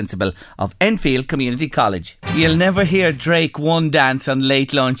there, Principal of Enfield Community College. You'll never hear Drake One Dance on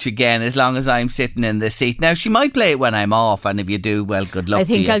Late Lunch again as long as I'm sitting in the seat. Now, she might play it when I'm off, and if you do, well, good luck. I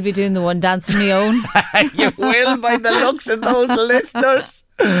think I'll be doing the one dance on my own. You will, by the looks of those listeners.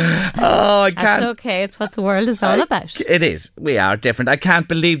 Oh, I can't. That's okay. It's what the world is all about. It is. We are different. I can't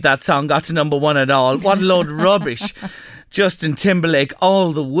believe that song got to number one at all. What a load of rubbish. Justin Timberlake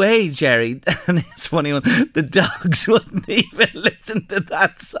all the way, Jerry. And it's funny when the dogs wouldn't even listen to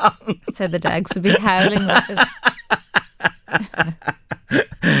that song. So the dogs would be howling with it.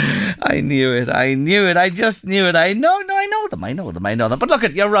 I knew it. I just knew it. I know them. But look,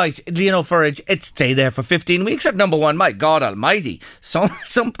 you're right. Leno Furridge, it stayed there for 15 weeks at number one. My God Almighty,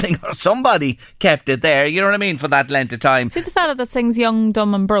 something or somebody kept it there. You know what I mean? For that length of time. See the fella that sings "Young,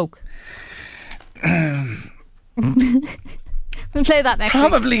 Dumb and Broke." We'll play that next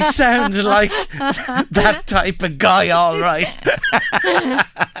Probably week. sounds like that type of guy, all right.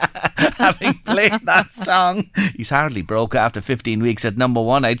 Having played that song, he's hardly broke after 15 weeks at number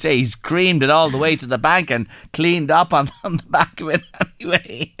one. I'd say he's creamed it all the way to the bank and cleaned up on the back of it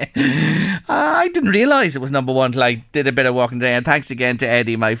anyway. I didn't realise it was number one till I did a bit of walking today. And thanks again to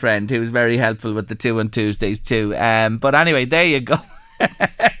Eddie, my friend, who was very helpful with the 2 on Tuesdays too. But anyway, there you go.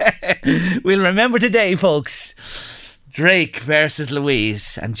 We'll remember today, folks. Drake versus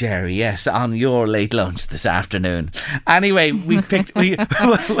Louise and Jerry, yes, on your late lunch this afternoon. Anyway, we picked... Oh,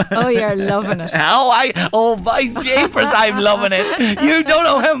 you're loving it. Oh, by japers, I'm loving it. You don't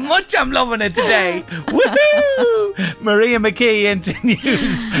know how much I'm loving it today. Woohoo! Maria McKee into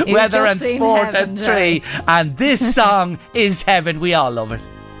news, weather and sport at 3. And this song is heaven. We all love it.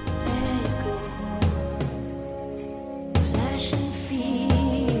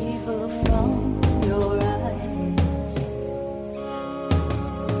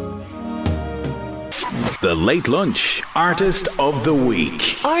 The Late Lunch Artist of the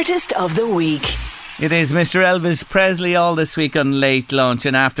Week. Artist of the Week. It is Mr. Elvis Presley all this week on Late Lunch,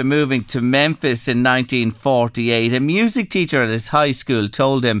 and after moving to Memphis in 1948, a music teacher at his high school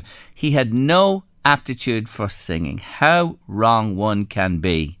told him he had no aptitude for singing. How wrong one can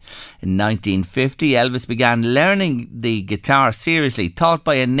be. In 1950, Elvis began learning the guitar seriously, taught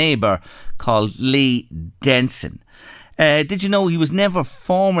by a neighbour called Lee Denson. Did you know he was never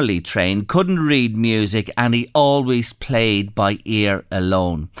formally trained, couldn't read music, and he always played by ear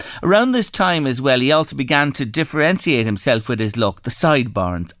alone. Around this time as well, he also began to differentiate himself with his look, the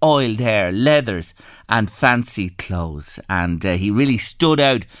sideburns, oiled hair, leathers and fancy clothes. And he really stood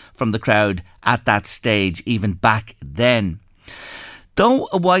out from the crowd at that stage, even back then. Though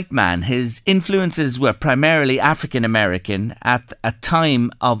a white man, his influences were primarily African American. At a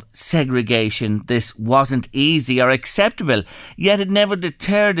time of segregation, this wasn't easy or acceptable, yet it never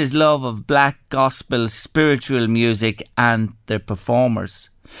deterred his love of black gospel spiritual music and their performers.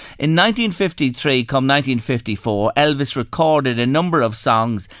 In 1953 come 1954, Elvis recorded a number of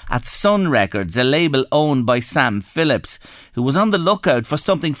songs at Sun Records, a label owned by Sam Phillips, who was on the lookout for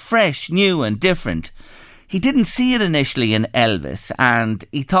something fresh, new and different. He didn't see it initially in Elvis, and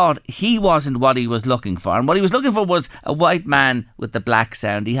he thought he wasn't what he was looking for. And what he was looking for was a white man with the black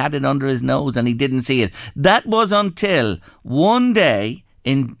sound. He had it under his nose and he didn't see it. That was until one day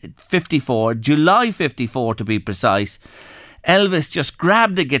in 54, July 54 to be precise, Elvis just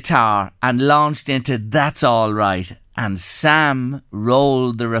grabbed the guitar and launched into That's All Right. And Sam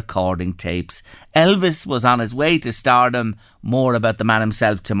rolled the recording tapes. Elvis was on his way to stardom. More about the man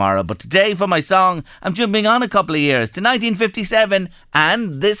himself tomorrow. But today, for my song, I'm jumping on a couple of years to 1957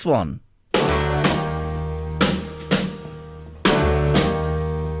 and this one.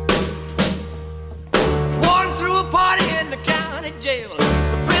 Walking through a party in the county jail.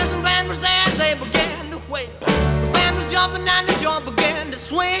 The prison band was there, they began to wail. The band was jumping and the joint began to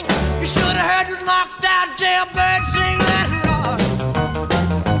swing. You should have heard this knocked out jailbird sing. Let it rock.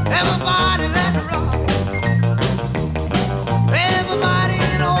 Everybody let it rock. Everybody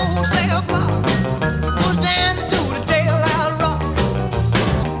in the whole cell block was dancing to the jailhouse rock.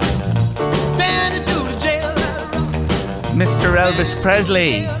 Dancing to the jailhouse rock. Mr. Elvis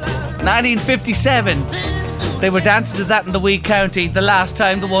Presley, 1957. They were dancing to that in the Wee County the last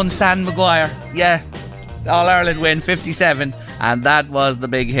time they won San Maguire. Yeah, All-Ireland win, 57. And that was the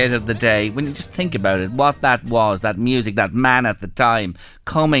big hit of the day. When you just think about it, what that was, that music, that man at the time,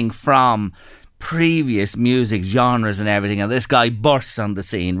 coming from previous music genres and everything, and this guy bursts on the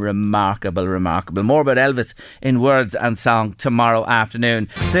scene. Remarkable. More about Elvis in words and song tomorrow afternoon.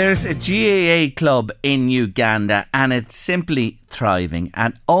 There's a GAA club in Uganda and it's simply thriving,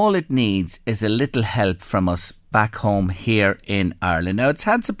 and all it needs is a little help from us back home here in Ireland. Now, it's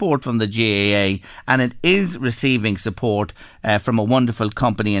had support from the GAA and it is receiving support from a wonderful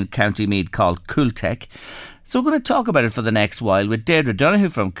company in County Meath called Cooltech. So we're going to talk about it for the next while with Deirdre Donoghue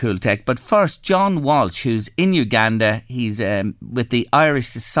from Cooltech. But first, John Walsh, who's in Uganda. He's with the Irish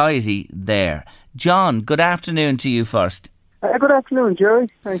Society there. John, good afternoon to you first. Good afternoon, Jerry.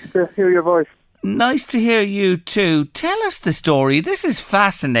 Nice to hear your voice. Nice to hear you too. Tell us the story. This is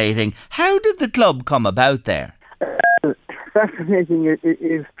fascinating. How did the club come about there? Fascinating it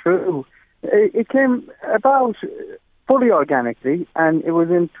is true. It came about fully organically, and it was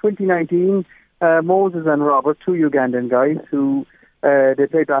in 2019. Moses and Robert, two Ugandan guys who They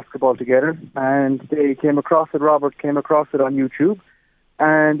played basketball together, and they came across it. Robert came across it on YouTube,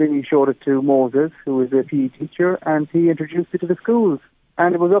 and then he showed it to Moses, who was a PE teacher, and he introduced it to the schools.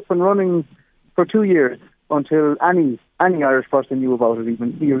 And it was up and running for 2 years until any Irish person knew about it,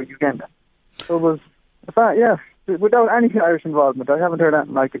 even here in Uganda. So it was, without any Irish involvement. I haven't heard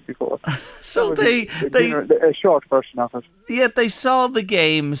anything like it before. So a short version of it. Yeah, they saw the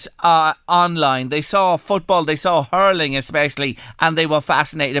games online. They saw football, they saw hurling especially, and they were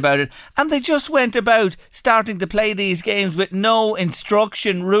fascinated about it. And they just went about starting to play these games with no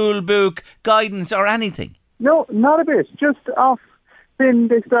instruction, rule book, guidance or anything. No, not a bit. Just off. Then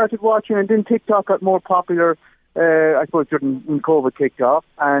they started watching, and then TikTok got more popular. I suppose when COVID kicked off,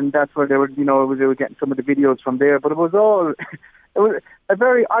 and that's where they were, they were getting some of the videos from there. But it was a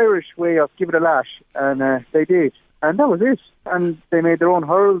very Irish way of give it a lash, and they did, and that was it. And they made their own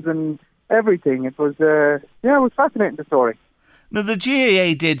hurls and everything. It was, it was fascinating, the story. Now, the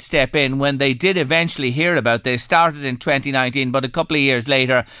GAA did step in when they did eventually hear about this. Started in 2019, but a couple of years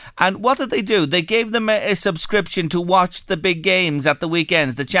later. And what did they do? They gave them a subscription to watch the big games at the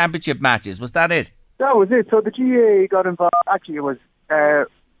weekends, the championship matches. Was that it? That was it. So the GAA got involved. Actually, it was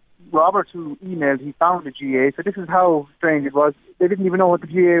Robert who emailed. He found the GAA. So this is how strange it was. They didn't even know what the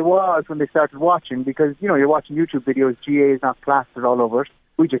GAA was when they started watching, because, you're watching YouTube videos. GAA is not plastered all over it.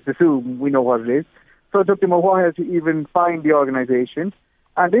 We just assume we know what it is. So it took them a while to even find the organisation.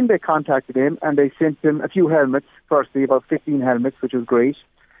 And then they contacted him, and they sent him a few helmets, firstly, about 15 helmets, which was great,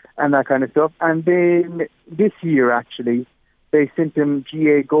 and that kind of stuff. And then this year, actually, they sent him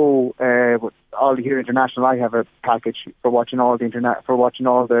GAA Go, with All Here International. I have a package for watching all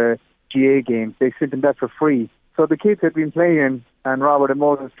the GAA games. They sent him that for free. So the kids had been playing, and Robert and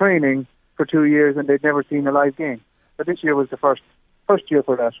Moses training for 2 years, and they'd never seen a live game. So this year was the first year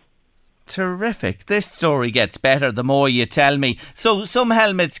for that. Terrific. This story gets better the more you tell me. So some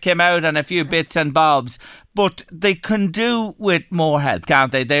helmets came out and a few bits and bobs, but they can do with more help,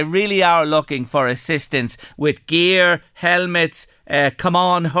 can't they? They really are looking for assistance with gear, helmets,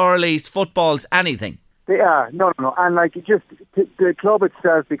 hurleys, footballs, anything. They are. No. And just the club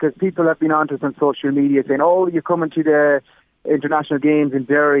itself, because people have been onto us on social media saying, you're coming to the international games in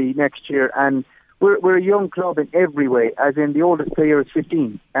Derry next year, and we're a young club in every way, as in the oldest player is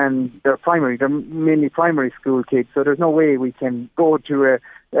 15, and they're mainly primary school kids, so there's no way we can go to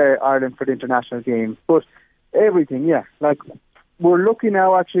Ireland for the international games. But everything, we're looking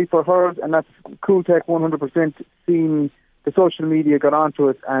now actually for hurls, and that's Cooltech 100%. Seeing the social media got onto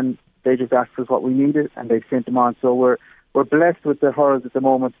us, and they just asked us what we needed, and they sent them on. So we're blessed with the hurls at the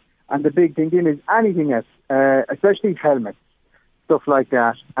moment. And the big thing then is anything else, especially helmets. Stuff like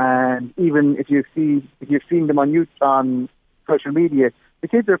that, and even if you've seen them on social media, the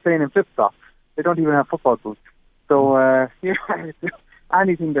kids are playing in flip-flops. They don't even have football boots. So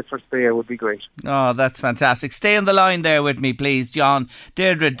anything that's for spare would be great. Oh, that's fantastic. Stay on the line there with me, please, John.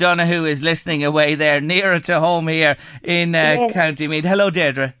 Deirdre Donoghue is listening away there, nearer to home here in County Meath. Hello,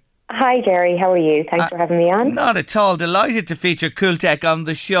 Deirdre. Hi, Jerry. How are you? Thanks for having me on. Not at all. Delighted to feature Cooltech on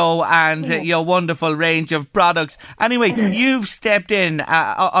the show and your wonderful range of products. Anyway, you've stepped in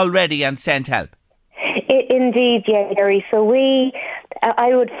already and sent help. Indeed, yeah, Jerry. So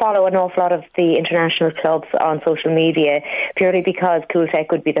I would follow an awful lot of the international clubs on social media purely because Cooltech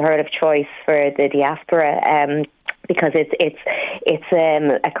would be the hurl of choice for the diaspora, because it's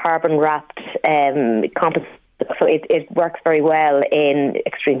a carbon wrapped composite. So it works very well in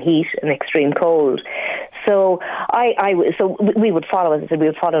extreme heat and extreme cold. So we would follow, as I said, we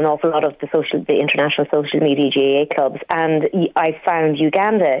would follow an awful lot of the international social media GAA clubs, and I found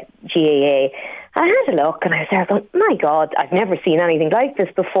Uganda GAA. I had a look, and I was there going, my God, I've never seen anything like this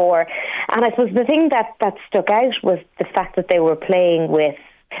before. And I suppose the thing that stuck out was the fact that they were playing with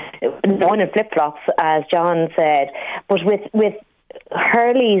no one in flip-flops, as John said, but with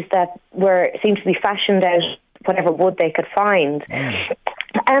hurleys that seemed to be fashioned out whatever wood they could find.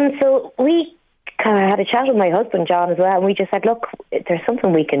 And so we kind of had a chat with my husband John as well, and we just said, look, there's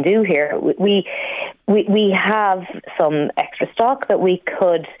something we can do here. We have some extra stock that we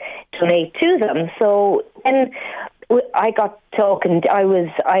could donate to them. So then I got talking.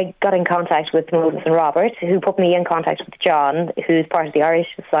 I got in contact with Moses and Robert, who put me in contact with John, who's part of the Irish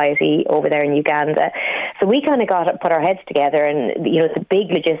Society over there in Uganda. So we kind of put our heads together, and the big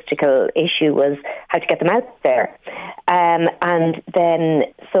logistical issue was how to get them out there. And then,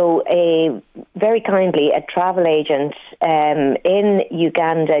 so very kindly, a travel agent in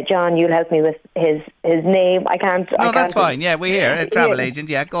Uganda, John, you'll help me with his name. I can't. That's fine. Yeah, we're here. A travel agent.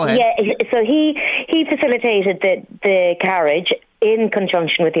 Yeah, go ahead. Yeah, so he facilitated the carriage in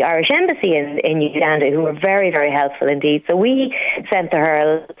conjunction with the Irish Embassy in Uganda, who were very, very helpful indeed. So we sent the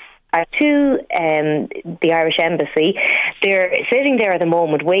hurls to the Irish Embassy. They're sitting there at the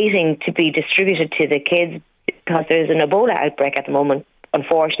moment waiting to be distributed to the kids because there's an Ebola outbreak at the moment,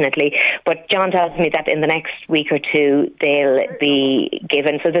 unfortunately. But John tells me that in the next week or two they'll be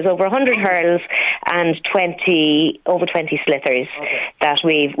given. So there's over 100 hurls and over 20 sliotar that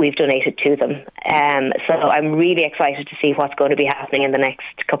we've donated to them. So I'm really excited to see what's going to be happening in the next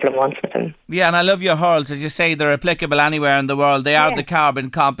couple of months with them. Yeah, and I love your hurls. As you say, they're applicable anywhere in the world. They are the carbon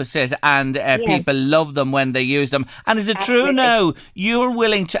composite, and people love them when they use them. And is it true now you're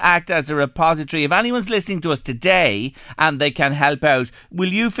willing to act as a repository? If anyone's listening to us today and they can help out,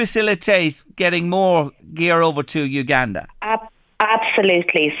 will you facilitate getting more gear over to Uganda?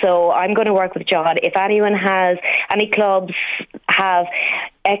 Absolutely. So I'm going to work with John. If any clubs have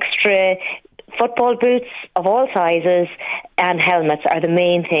extra football boots of all sizes and helmets are the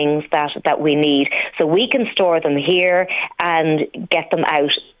main things that we need. So we can store them here and get them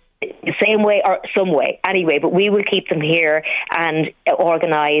out the same way or some way anyway, but we will keep them here and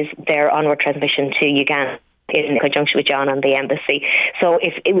organise their onward transmission to Uganda in conjunction with John and the embassy. So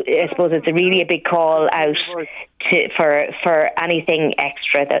I suppose it's really a big call out for anything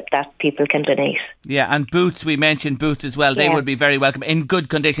extra that people can donate. Yeah, and boots, we mentioned boots as well. They would be very welcome in good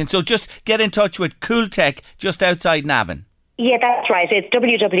condition. So just get in touch with Cooltech just outside Navan. Yeah, that's right. It's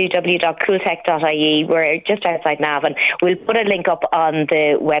www.cooltech.ie. We're just outside Navan. We'll put a link up on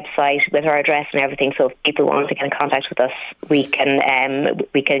the website with our address and everything. So if people want to get in contact with us, they can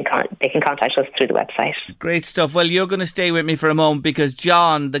contact us through the website. Great stuff. Well, you're going to stay with me for a moment because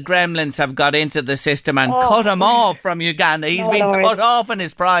John, the Gremlins have got into the system and cut him off from Uganda. He's been cut off in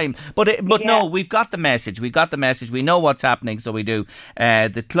his prime. But no, we've got the message. We know what's happening, so we do.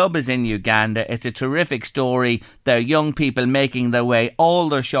 The club is in Uganda. It's a terrific story. They're young people making their way. All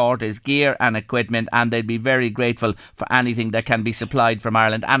they're short is gear and equipment, and they'd be very grateful for anything that can be supplied from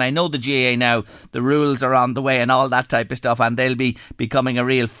Ireland. And I know the GAA now, the rules are on the way and all that type of stuff, and they'll be becoming a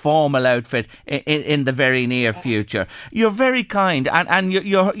real formal outfit in the very near future. You're very kind, and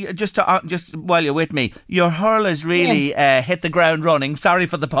you're just while you're with me, your hurl has really hit the ground running. Sorry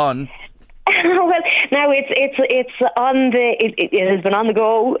for the pun. Well, now it's on it has been on the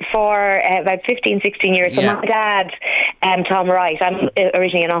go for about 15, 16 years. So my dad, Tom Wright, I'm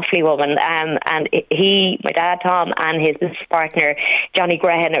originally an Offaly woman, and my dad Tom and his business partner Johnny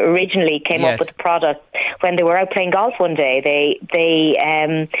Grehan originally came up with the product when they were out playing golf one day. They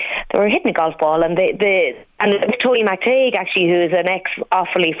were hitting a golf ball, and and it was Tony McTague actually, who is an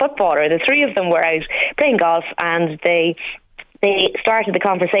ex-Offaly footballer. The three of them were out playing golf, and they started the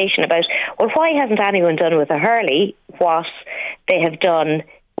conversation about, well, why hasn't anyone done with a hurley what they have done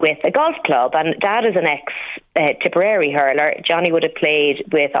with a golf club? And Dad is an ex-Tipperary hurler. Johnny would have played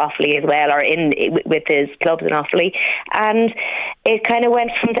with Offaly as well, or with his clubs in Offaly. And it kind of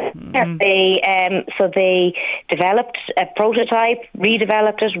went from there. So they developed a prototype,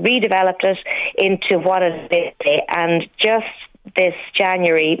 redeveloped it into what it is, and just this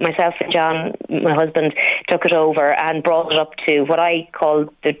January, myself and John, my husband, took it over and brought it up to what I call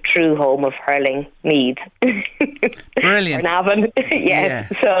the true home of hurling, Meath. Brilliant. Or Navan.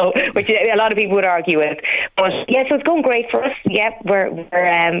 Yes. So, which a lot of people would argue with. But yeah, so it's going great for us. Yeah,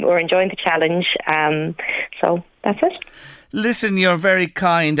 we're enjoying the challenge. So that's it. Listen, you're very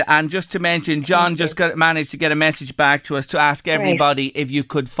kind, and just to mention, John just managed to get a message back to us to ask everybody if you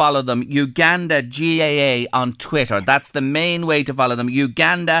could follow them. Uganda GAA on Twitter. That's the main way to follow them.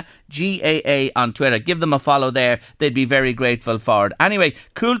 Uganda GAA on Twitter. Give them a follow there. They'd be very grateful for it. Anyway,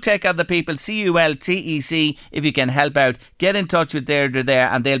 Cooltech are the people, CULTEC. If you can help out, get in touch with Deirdre there,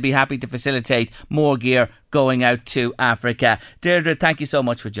 and they'll be happy to facilitate more gear going out to Africa. Deirdre, thank you so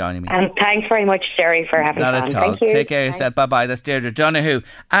much for joining me. And thanks very much, Jerry, for having me on. Not at all. Thank you. Take care of yourself. Bye-bye. That's Deirdre Donoghue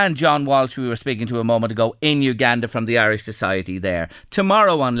and John Walsh, we were speaking to a moment ago, in Uganda from the Irish Society there.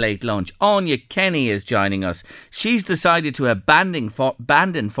 Tomorrow on Late Lunch, Anya Kenny is joining us. She's decided to abandon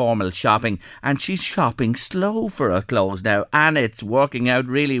formal shopping, and she's shopping slow for her clothes now, and it's working out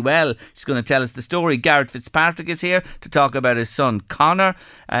really well. She's going to tell us the story. Garrett Fitzpatrick is here to talk about his son Connor.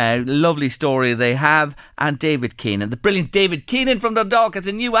 Lovely story they have. And David Keenan, the brilliant David Keenan from Dundalk, has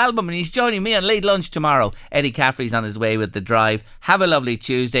a new album, and he's joining me on Late Lunch tomorrow. Eddie Caffrey's on his way with The Drive. Have a lovely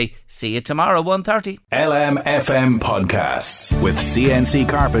Tuesday. See you tomorrow, 1:30. LMFM Podcasts. With CNC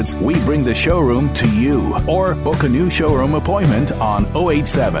Carpets, we bring the showroom to you. Or book a new showroom appointment on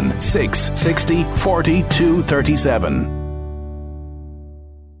 087 660 42 37.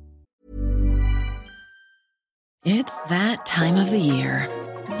 It's that time of the year.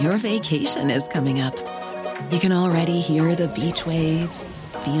 Your vacation is coming up. You can already hear the beach waves,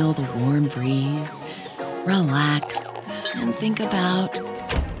 feel the warm breeze, relax, and think about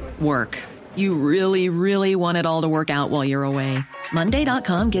work. You really, really want it all to work out while you're away.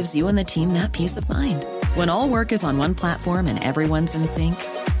 Monday.com gives you and the team that peace of mind. When all work is on one platform and everyone's in sync,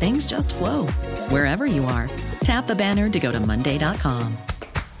 things just flow. Wherever you are, tap the banner to go to Monday.com.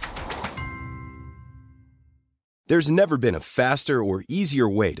 There's never been a faster or easier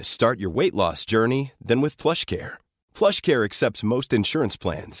way to start your weight loss journey than with PlushCare. PlushCare accepts most insurance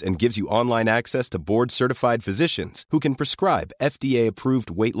plans and gives you online access to board-certified physicians who can prescribe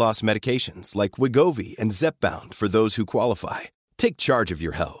FDA-approved weight loss medications like Wegovy and Zepbound for those who qualify. Take charge of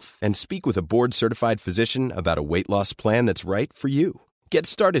your health and speak with a board-certified physician about a weight loss plan that's right for you. Get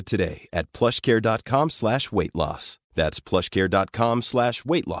started today at plushcare.com/weight loss. That's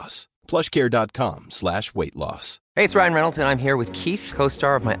plushcare.com/weight loss. plushcare.com/weight loss. Hey, it's Ryan Reynolds, and I'm here with Keith,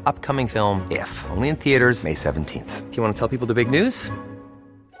 co-star of my upcoming film, If, only in theaters May 17th. Do you want to tell people the big news?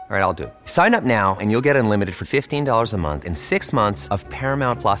 All right, I'll do it. Sign up now and you'll get unlimited for $15 a month and 6 months of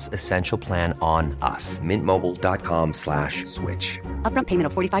Paramount Plus Essential Plan on us. MintMobile.com/switch. Upfront payment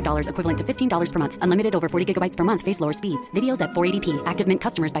of $45 equivalent to $15 per month. Unlimited over 40 gigabytes per month. Face lower speeds. Videos at 480p. Active Mint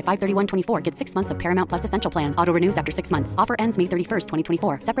customers by 531.24 get 6 months of Paramount Plus Essential Plan. Auto renews after 6 months. Offer ends May 31st,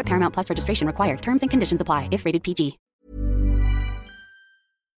 2024. Separate Paramount Plus registration required. Terms and conditions apply if rated PG.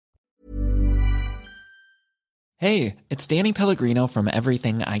 Hey, it's Danny Pellegrino from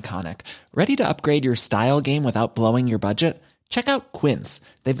Everything Iconic. Ready to upgrade your style game without blowing your budget? Check out Quince.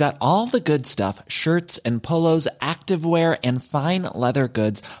 They've got all the good stuff, shirts and polos, activewear, and fine leather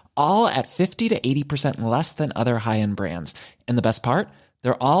goods, all at 50 to 80% less than other high-end brands. And the best part?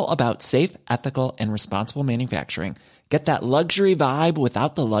 They're all about safe, ethical, and responsible manufacturing. Get that luxury vibe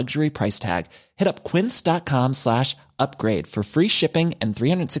without the luxury price tag. Hit up quince.com/upgrade for free shipping and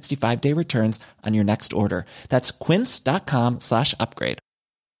 365-day returns on your next order. That's quince.com/upgrade.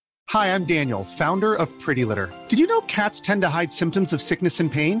 Hi, I'm Daniel, founder of Pretty Litter. Did you know cats tend to hide symptoms of sickness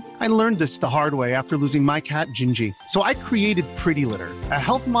and pain? I learned this the hard way after losing my cat, Gingy. So I created Pretty Litter, a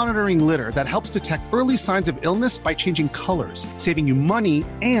health monitoring litter that helps detect early signs of illness by changing colors, saving you money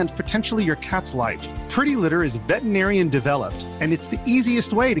and potentially your cat's life. Pretty Litter is veterinarian developed, and it's the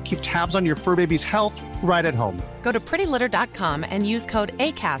easiest way to keep tabs on your fur baby's health right at home. Go to prettylitter.com and use code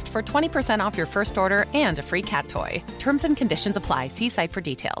ACAST for 20% off your first order and a free cat toy. Terms and conditions apply. See site for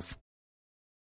details.